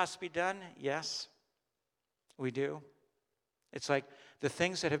still has to be done? Yes, we do. It's like the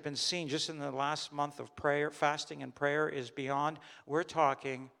things that have been seen just in the last month of prayer, fasting and prayer is beyond. We're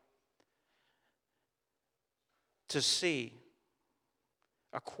talking to see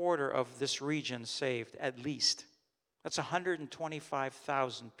a quarter of this region saved, at least. That's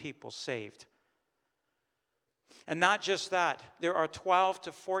 125,000 people saved. And not just that, there are 12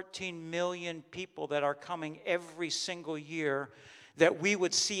 to 14 million people that are coming every single year that we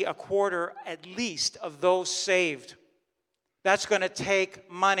would see a quarter at least of those saved. That's going to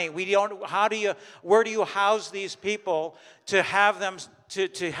take money. Where do you house these people to have them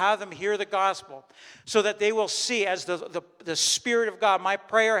hear the gospel so that they will see as the Spirit of God? My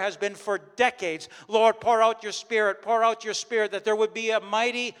prayer has been for decades, Lord, pour out your Spirit, that there would be a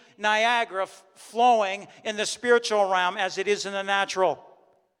mighty Niagara flowing in the spiritual realm as it is in the natural.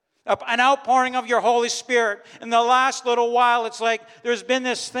 An outpouring of your Holy Spirit. In the last little while, it's like there's been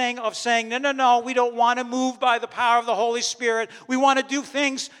this thing of saying, no, we don't want to move by the power of the Holy Spirit. We want to do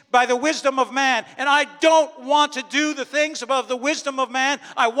things by the wisdom of man. And I don't want to do the things above the wisdom of man.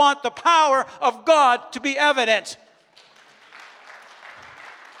 I want the power of God to be evident.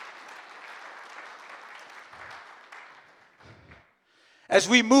 As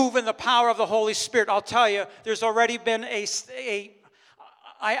we move in the power of the Holy Spirit, I'll tell you, there's already been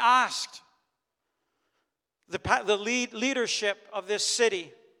I asked the leadership of this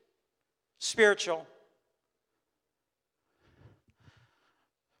city, spiritual,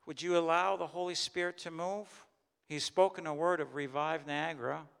 would you allow the Holy Spirit to move? He's spoken a word of revive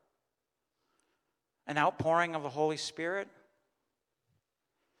Niagara, an outpouring of the Holy Spirit.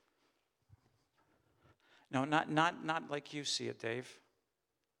 No, not like you see it, Dave.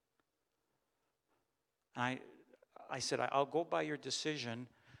 I said, I'll go by your decision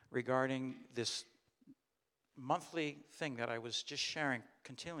regarding this monthly thing that I was just sharing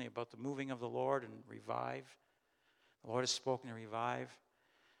continually about the moving of the Lord and revive. The Lord has spoken to revive.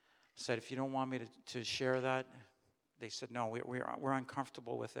 I said, if you don't want me to share that, they said, no, we're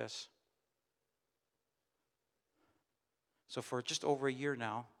uncomfortable with this. So for just over a year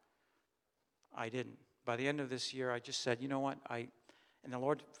now, I didn't. By the end of this year, I just said, you know what? And the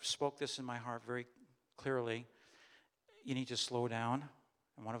Lord spoke this in my heart very clearly. You need to slow down.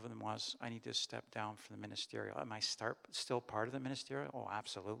 And one of them was, I need to step down from the ministerial. Am I still part of the ministerial? Oh,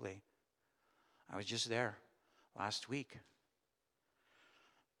 absolutely. I was just there last week.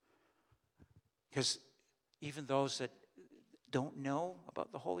 Because even those that don't know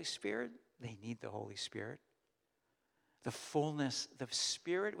about the Holy Spirit, they need the Holy Spirit. The fullness, the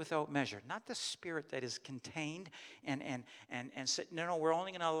Spirit without measure. Not the Spirit that is contained and said, no, we're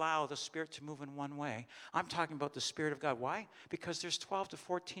only going to allow the Spirit to move in one way. I'm talking about the Spirit of God. Why? Because there's 12 to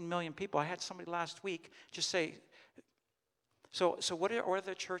 14 million people. I had somebody last week just say, so what are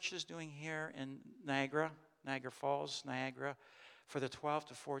the churches doing here in Niagara Falls, Niagara, for the 12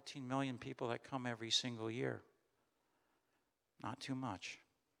 to 14 million people that come every single year? Not too much.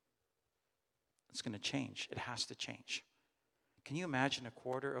 It's going to change. It has to change. Can you imagine a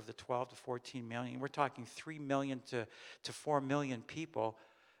quarter of the 12 to 14 million? We're talking 3 million to 4 million people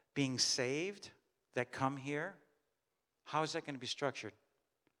being saved that come here. How is that going to be structured?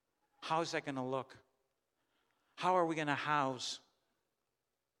 How is that going to look? How are we going to house?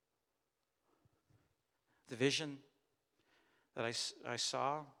 The vision that I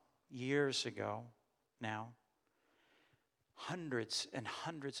saw years ago now, hundreds and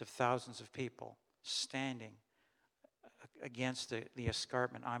hundreds of thousands of people standing against the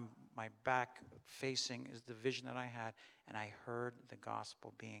escarpment. My back facing is the vision that I had, and I heard the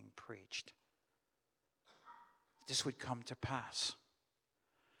gospel being preached. this would come to pass.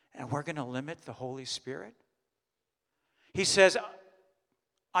 And we're going to limit the Holy Spirit? He says,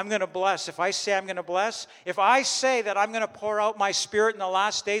 I'm going to bless. If I say I'm going to bless, if I say that I'm going to pour out my Spirit in the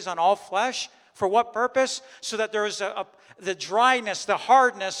last days on all flesh, for what purpose? So that there is the dryness, the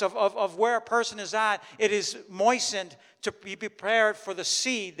hardness of where a person is at, it is moistened to be prepared for the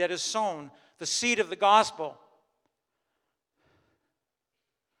seed that is sown, the seed of the gospel.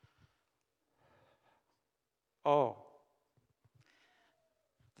 Oh,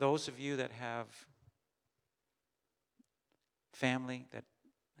 those of you that have family that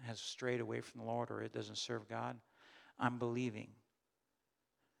has strayed away from the Lord or it doesn't serve God, I'm believing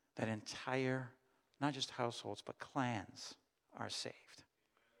that entire, not just households, but clans are saved.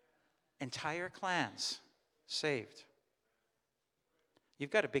 Entire clans saved.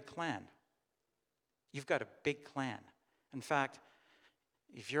 You've got a big clan. You've got a big clan. In fact,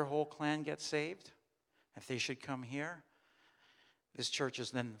 if your whole clan gets saved, if they should come here, this church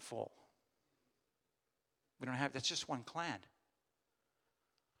is then full. We don't have, that's just one clan.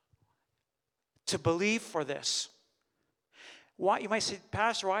 To believe for this. Why, you might say,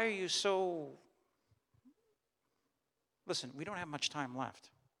 Pastor, why are you so... Listen, we don't have much time left.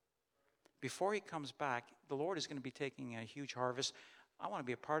 Before he comes back, the Lord is going to be taking a huge harvest. I want to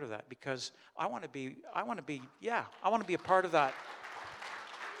be a part of that because I want to be a part of that.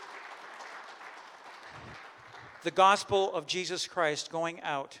 The gospel of Jesus Christ going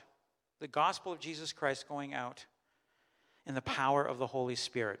out. The gospel of Jesus Christ going out in the power of the Holy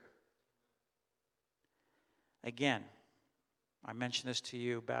Spirit. Again, I mentioned this to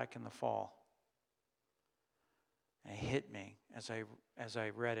you back in the fall. And it hit me as I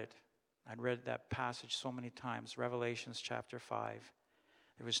read it. I'd read that passage so many times, Revelations chapter 5.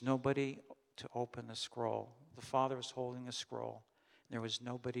 There was nobody to open the scroll. The Father was holding the scroll. There was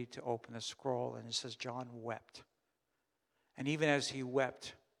nobody to open the scroll. And it says John wept. And even as he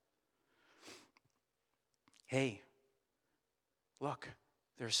wept, hey, look,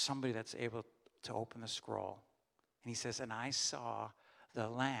 there's somebody that's able to open the scroll. And he says, and I saw the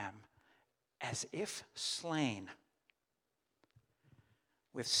Lamb as if slain,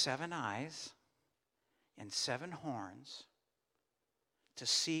 with 7 eyes and 7 horns, to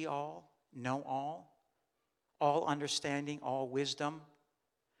see all, know all understanding, all wisdom,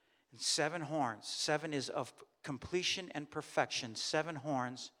 and 7 horns. 7 is of completion and perfection. 7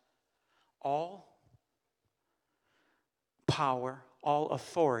 horns, all power, all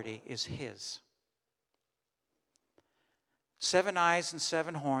authority is his. 7 eyes and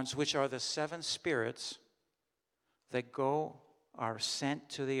 7 horns, which are the 7 spirits that are sent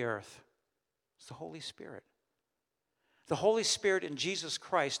to the earth. It's the Holy Spirit. The Holy Spirit and Jesus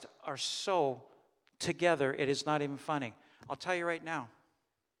Christ are so together, it is not even funny. I'll tell you right now,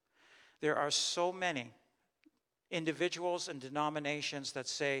 there are so many individuals and denominations that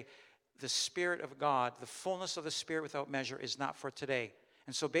say the Spirit of God, the fullness of the Spirit without measure, is not for today.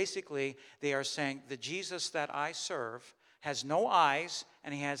 And so basically, they are saying the Jesus that I serve has no eyes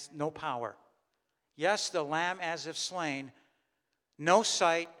and he has no power. Yes, the Lamb as if slain, no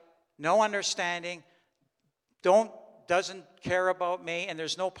sight, no understanding, doesn't care about me, and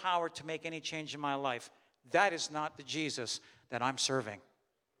there's no power to make any change in my life. That is not the Jesus that I'm serving.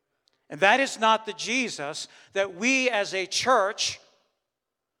 And that is not the Jesus that we as a church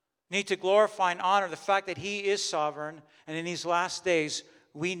need to glorify and honor, the fact that he is sovereign, and in these last days,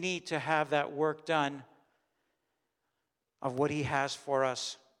 we need to have that work done of what he has for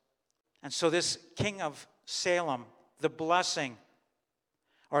us. And so this King of Salem, the blessing,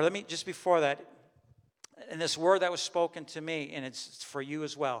 or let me, just before that, and this word that was spoken to me, and it's for you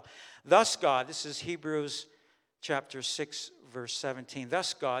as well. Thus God, this is Hebrews chapter 6, verse 17.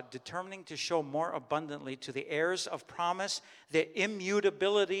 Thus God, determining to show more abundantly to the heirs of promise the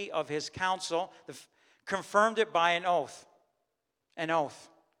immutability of his counsel, confirmed it by an oath. An oath.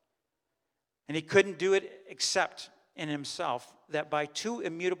 And he couldn't do it except in himself, that by 2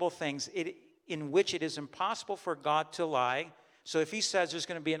 immutable things, in which it is impossible for God to lie. So if he says there's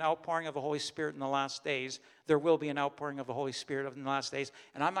going to be an outpouring of the Holy Spirit in the last days, there will be an outpouring of the Holy Spirit in the last days.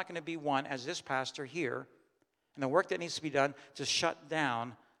 And I'm not going to be one, as this pastor here, and the work that needs to be done to shut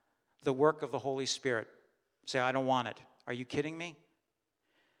down the work of the Holy Spirit. Say, I don't want it. Are you kidding me?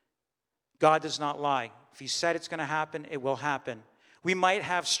 God does not lie. If he said it's going to happen, it will happen. We might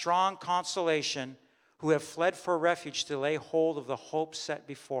have strong consolation who have fled for refuge to lay hold of the hope set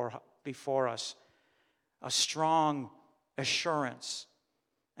before us. A strong assurance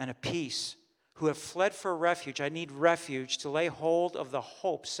and a peace, who have fled for refuge. I need refuge to lay hold of the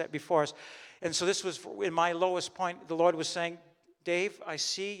hope set before us. And so this was in my lowest point. The Lord was saying, Dave, I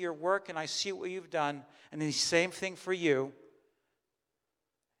see your work and I see what you've done. And the same thing for you.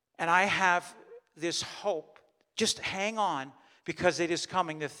 And I have this hope. Just hang on, because it is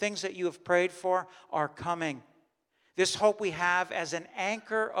coming. The things that you have prayed for are coming. This hope we have as an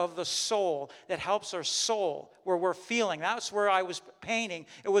anchor of the soul that helps our soul where we're feeling. That's where I was painting.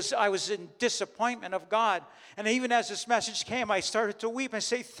 I was in disappointment of God. And even as this message came, I started to weep and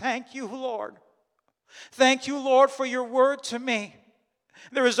say, thank you, Lord. Thank you, Lord, for your word to me.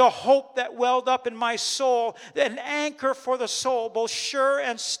 There is a hope that welled up in my soul, an anchor for the soul, both sure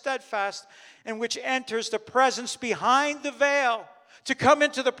and steadfast, in which enters the presence behind the veil. To come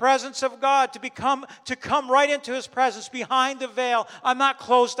into the presence of God, to come right into His presence behind the veil. I'm not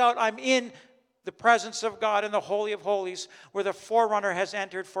closed out. I'm in the presence of God in the Holy of Holies, where the forerunner has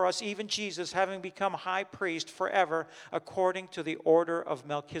entered for us, even Jesus, having become high priest forever, according to the order of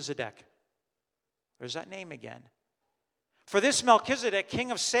Melchizedek. There's that name again. For this Melchizedek, king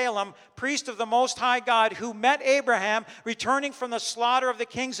of Salem, priest of the Most High God, who met Abraham, returning from the slaughter of the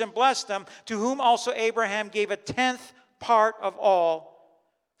kings and blessed them, to whom also Abraham gave a tenth part of all,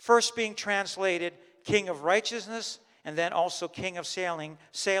 first being translated king of righteousness, and then also king of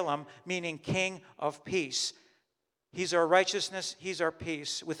Salem, meaning king of peace. He's our righteousness, he's our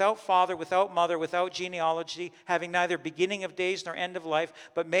peace. Without father, without mother, without genealogy, having neither beginning of days nor end of life,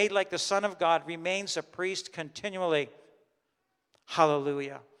 but made like the Son of God, remains a priest continually.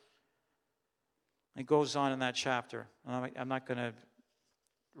 Hallelujah. It goes on in that chapter. I'm not going to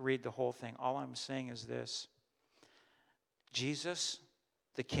read the whole thing. All I'm saying is this. Jesus,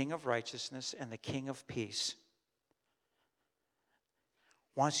 the King of righteousness and the King of peace,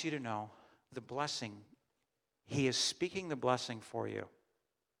 wants you to know the blessing. He is speaking the blessing for you.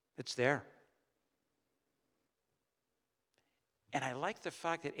 It's there. And I like the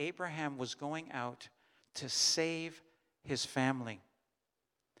fact that Abraham was going out to save his family.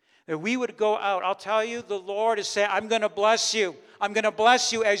 That we would go out. I'll tell you, the Lord is saying, I'm going to bless you. I'm going to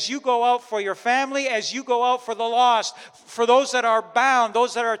bless you as you go out for your family, as you go out for the lost, for those that are bound,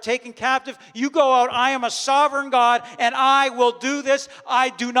 those that are taken captive. You go out. I am a sovereign God, and I will do this. I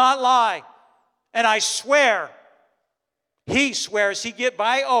do not lie. And I swear. He swears. He get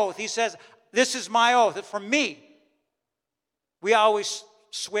by oath. He says, this is my oath from me. We always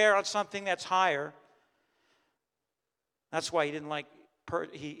swear on something that's higher. That's why he didn't like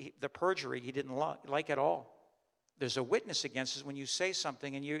the perjury. He didn't like at all. There's a witness against us when you say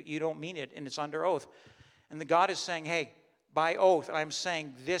something and you don't mean it and it's under oath. And the God is saying, hey, by oath, I'm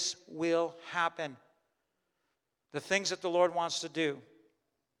saying this will happen. The things that the Lord wants to do.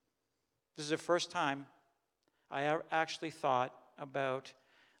 This is the first time I actually thought about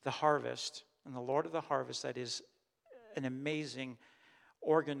the harvest and the Lord of the harvest that is an amazing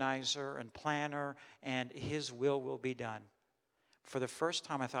organizer and planner, and His will be done. For the first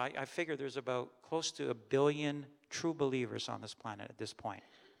time, I figured there's about close to 1 billion true believers on this planet at this point.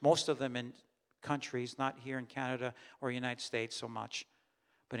 Most of them in countries, not here in Canada or United States so much,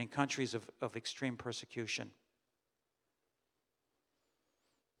 but in countries of extreme persecution.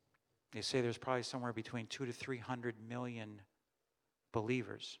 They say there's probably somewhere between 200 to 300 million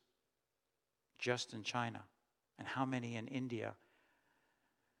believers just in China. And how many in India?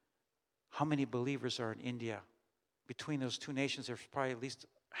 How many believers are in India? Between those two nations, there's probably at least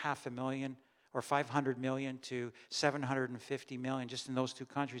 500,000 or 500 million to 750 million just in those two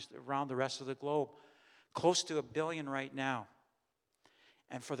countries around the rest of the globe. Close to 1 billion right now.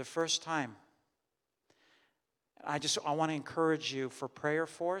 And for the first time, I want to encourage you for prayer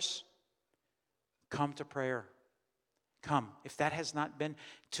force, come to prayer. Come. If that has not been,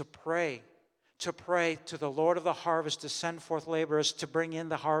 to pray to the Lord of the harvest to send forth laborers to bring in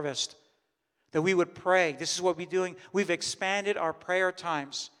the harvest. That we would pray. This is what we're doing. We've expanded our prayer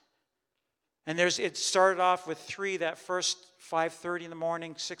times. And it started off with 3, that first 5:30 in the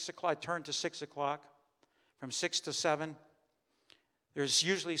morning, 6 o'clock, turned to 6 o'clock. From 6 to 7. There's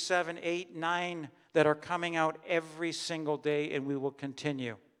usually 7, 8, 9 that are coming out every single day, and we will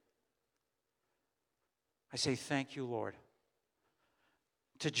continue. I say thank you, Lord.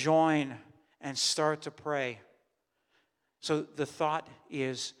 To join and start to pray. So the thought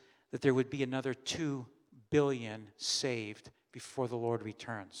is that there would be another 2 billion saved before the Lord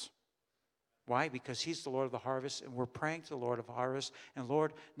returns. Why? Because He's the Lord of the harvest, and we're praying to the Lord of the harvest. And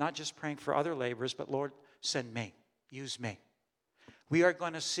Lord, not just praying for other laborers, but Lord, send me. Use me. We are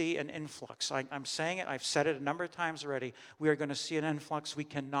going to see an influx. I'm saying it. I've said it a number of times already. We are going to see an influx we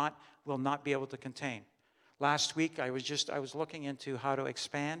will not be able to contain. Last week, I was looking into how to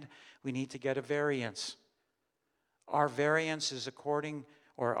expand. We need to get a variance. Our variance is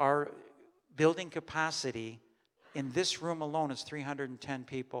our building capacity In this room alone, it's 310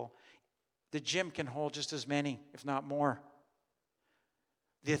 people. The gym can hold just as many, if not more.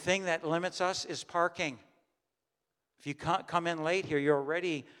 The thing that limits us is parking. If you come in late here, you're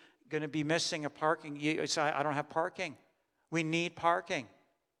already going to be missing a parking. You say, I don't have parking. We need parking.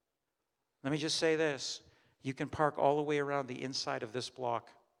 Let me just say this. You can park all the way around the inside of this block.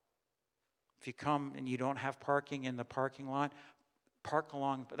 If you come and you don't have parking in the parking lot, park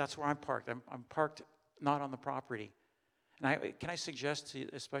along. That's where I'm parked. I'm parked not on the property. And can I suggest to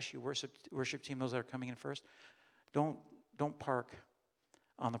especially worship team, those that are coming in first, don't park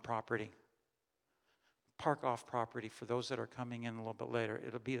on the property. Park off property. For those that are coming in a little bit later,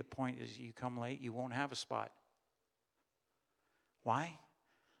 it'll be the point is you come late, you won't have a spot. Why?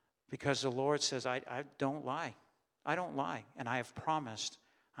 Because the Lord says, I don't lie. I don't lie. And I have promised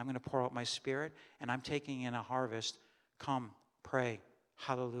I'm going to pour out my Spirit, and I'm taking in a harvest. Come, pray.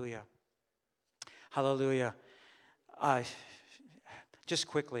 Hallelujah. Hallelujah. Just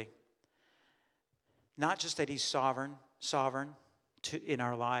quickly, not just that He's sovereign in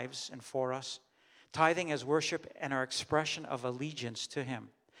our lives and for us. Tithing as worship and our expression of allegiance to Him.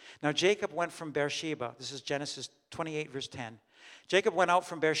 Now Jacob went from Beersheba. This is Genesis 28, verse 10. Jacob went out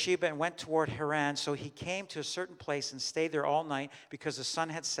from Beersheba and went toward Haran. So he came to a certain place and stayed there all night because the sun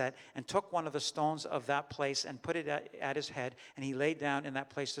had set, and took one of the stones of that place and put it at his head, and he lay down in that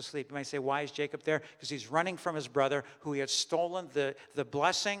place to sleep. You might say, why is Jacob there? Because he's running from his brother who he had stolen the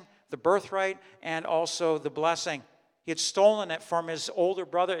blessing, the birthright, and also the blessing. He had stolen it from his older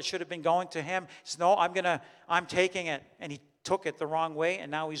brother. It should have been going to him. He said, no, I'm taking it. And he took it the wrong way,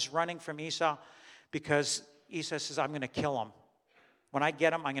 and now he's running from Esau because Esau says, I'm going to kill him. When I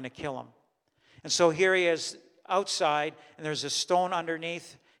get him, I'm going to kill him. And so here he is outside, and there's a stone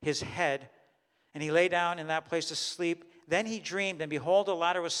underneath his head, and he lay down in that place to sleep. Then he dreamed, and behold, a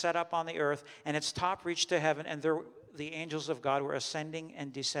ladder was set up on the earth, and its top reached to heaven, and there the angels of God were ascending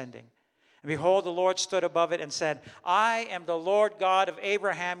and descending. And behold, the Lord stood above it and said, I am the Lord God of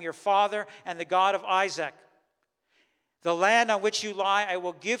Abraham, your father, and the God of Isaac. The land on which you lie I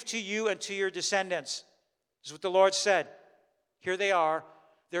will give to you and to your descendants. This is what the Lord said. Here they are.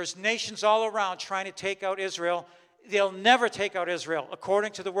 There's nations all around trying to take out Israel. They'll never take out Israel.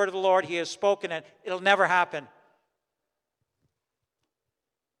 According to the word of the Lord, He has spoken it. It'll never happen.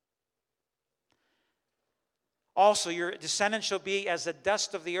 Also, your descendants shall be as the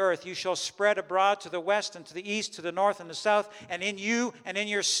dust of the earth. You shall spread abroad to the west and to the east, to the north and the south. And in you and in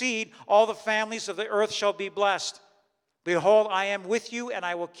your seed, all the families of the earth shall be blessed. Behold, I am with you, and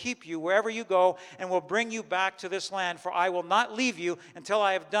I will keep you wherever you go, and will bring you back to this land. For I will not leave you until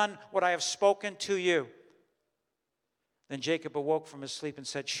I have done what I have spoken to you. Then Jacob awoke from his sleep and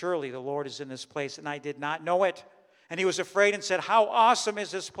said, surely the Lord is in this place, and I did not know it. And he was afraid and said, how awesome is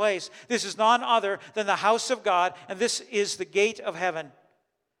this place? This is none other than the house of God, and this is the gate of heaven.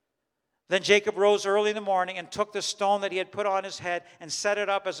 Then Jacob rose early in the morning and took the stone that he had put on his head and set it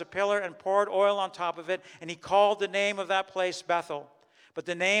up as a pillar and poured oil on top of it. And he called the name of that place Bethel. But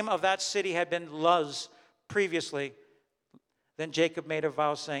the name of that city had been Luz previously. Then Jacob made a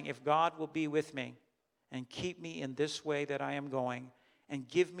vow saying, if God will be with me and keep me in this way that I am going, and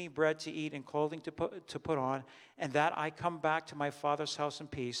give me bread to eat and clothing to put on, and that I come back to my father's house in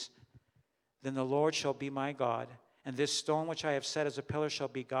peace, then the Lord shall be my God. And this stone which I have set as a pillar shall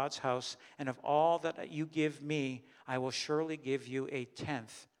be God's house. And of all that you give me, I will surely give you a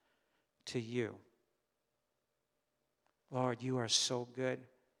tenth to you. Lord, you are so good.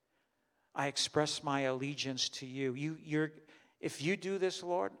 I express my allegiance to you. If you do this,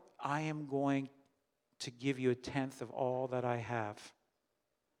 Lord, I am going to give you a tenth of all that I have.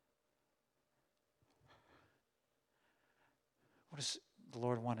 What does the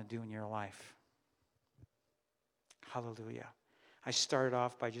Lord want to do in your life? Hallelujah. I started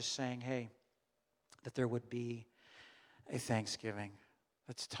off by just saying, hey, that there would be a thanksgiving.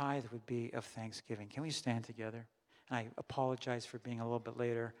 That tithe would be of thanksgiving. Can we stand together? And I apologize for being a little bit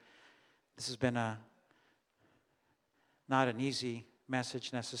later. This has been not an easy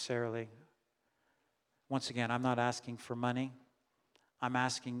message necessarily. Once again, I'm not asking for money. I'm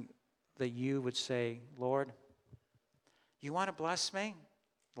asking that you would say, Lord, you want to bless me?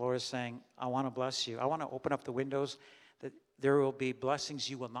 The Lord is saying, I want to bless you. I want to open up the windows that there will be blessings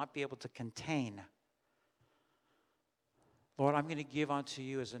you will not be able to contain. Lord, I'm going to give unto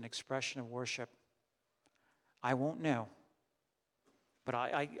you as an expression of worship. I won't know, but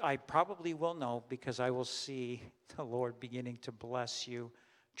I probably will know because I will see the Lord beginning to bless you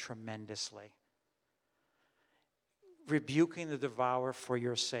tremendously. Rebuking the devourer for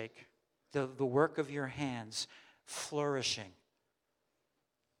your sake. The work of your hands flourishing.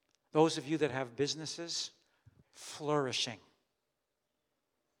 Those of you that have businesses, flourishing.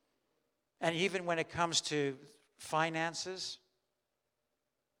 And even when it comes to finances,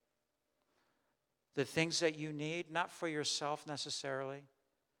 the things that you need, not for yourself necessarily,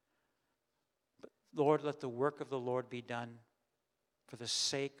 but Lord, let the work of the Lord be done for the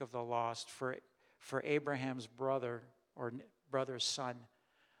sake of the lost, for Abraham's brother or brother's son.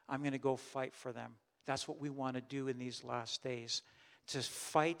 I'm going to go fight for them. That's what we want to do in these last days, to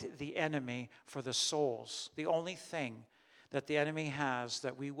fight the enemy for the souls. The only thing that the enemy has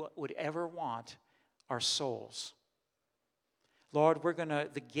that we would ever want are souls. Lord,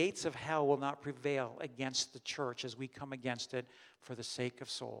 the gates of hell will not prevail against the church as we come against it for the sake of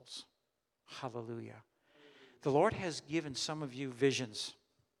souls. Hallelujah. The Lord has given some of you visions.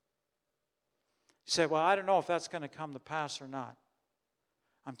 You say, well, I don't know if that's going to come to pass or not.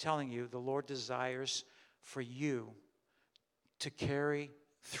 I'm telling you, the Lord desires for you to carry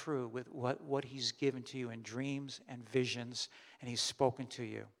through with what He's given to you in dreams and visions, and He's spoken to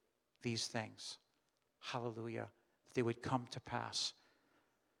you these things. Hallelujah. They would come to pass.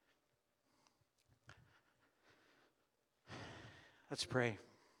 Let's pray.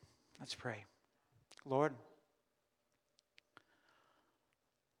 Let's pray. Lord,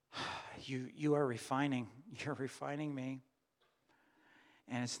 you are refining. You're refining me.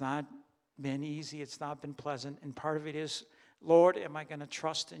 And it's not been easy. It's not been pleasant. And part of it is, Lord, am I going to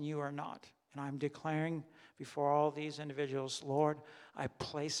trust in you or not? And I'm declaring before all these individuals, Lord, I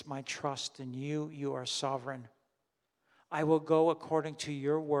place my trust in you. You are sovereign. I will go according to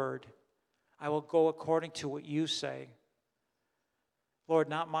your word. I will go according to what you say. Lord,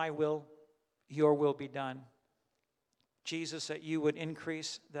 not my will, your will be done. Jesus, that you would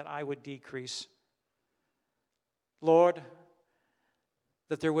increase, that I would decrease. Lord,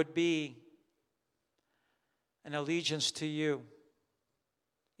 that there would be an allegiance to you.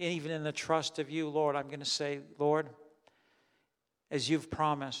 Even in the trust of you, Lord, I'm going to say, Lord, as you've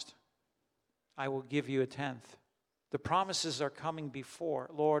promised, I will give you a tenth. The promises are coming before,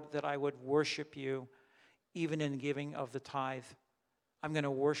 Lord, that I would worship you even in giving of the tithe. I'm going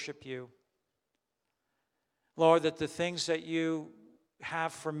to worship you. Lord, that the things that you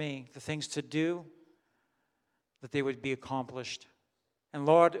have for me, the things to do, that they would be accomplished. And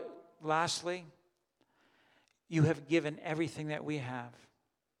Lord, lastly, you have given everything that we have.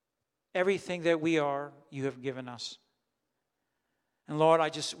 Everything that we are, you have given us. And Lord,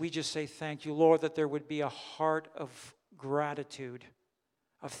 we just say thank you, Lord, that there would be a heart of gratitude,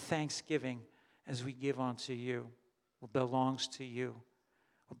 of thanksgiving as we give unto you. What belongs to you.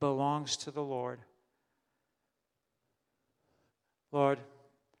 What belongs to the Lord. Lord,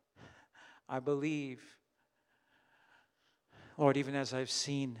 I believe, Lord, even as I've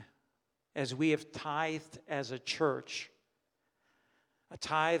seen, as we have tithed as a church, a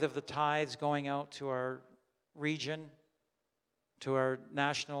tithe of the tithes going out to our region, to our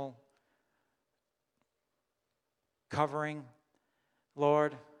national covering.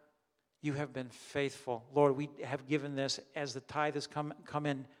 Lord, you have been faithful. Lord, we have given this as the tithe has come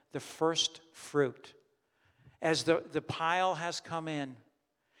in, the first fruit. As the pile has come in,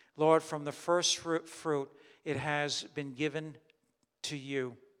 Lord, from the first fruit, it has been given to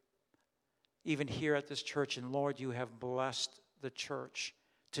you, even here at this church. And Lord, you have blessed the church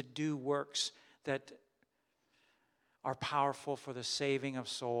to do works that are powerful for the saving of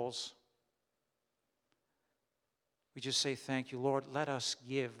souls. We just say thank you, Lord. Let us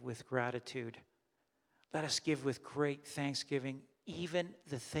give with gratitude. Let us give with great thanksgiving, even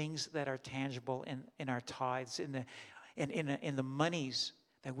the things that are tangible in our tithes, in the monies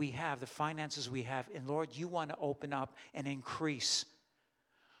that we have, the finances we have. And Lord, you want to open up and increase,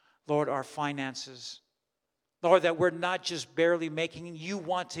 Lord, our finances. Lord, that we're not just barely making, you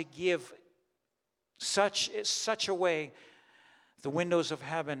want to give such a way, the windows of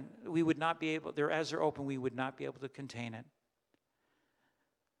heaven, we would not be able, as they're open, we would not be able to contain it.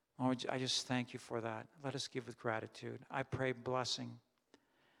 Lord, I just thank you for that. Let us give with gratitude. I pray blessing,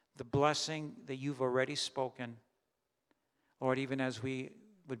 the blessing that you've already spoken, Lord, even as we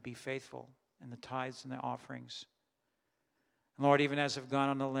would be faithful in the tithes and the offerings. And Lord, even as I've gone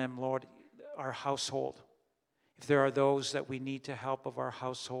on a limb, Lord, our household, if there are those that we need to help of our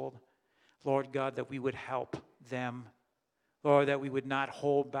household, Lord God, that we would help them. Lord, that we would not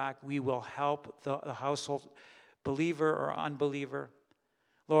hold back. We will help the household, believer or unbeliever.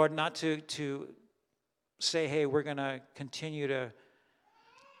 Lord, not to say, hey, we're going to continue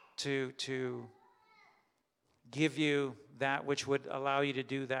to give you that which would allow you to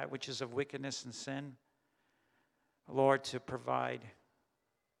do that which is of wickedness and sin. Lord, to provide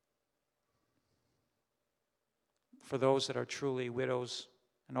for those that are truly widows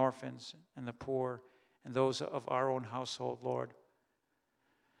and orphans and the poor and those of our own household, Lord.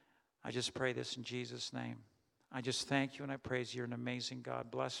 I just pray this in Jesus' name. I just thank you and I praise you. You're an amazing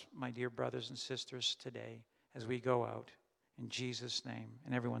God. Bless my dear brothers and sisters today as we go out. In Jesus' name.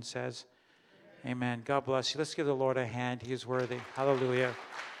 And everyone says, amen. God bless you. Let's give the Lord a hand. He is worthy. Hallelujah.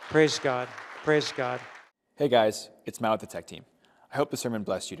 Praise God. Praise God. Hey guys, it's Matt with the Tech Team. I hope the sermon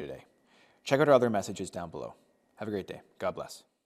blessed you today. Check out our other messages down below. Have a great day. God bless.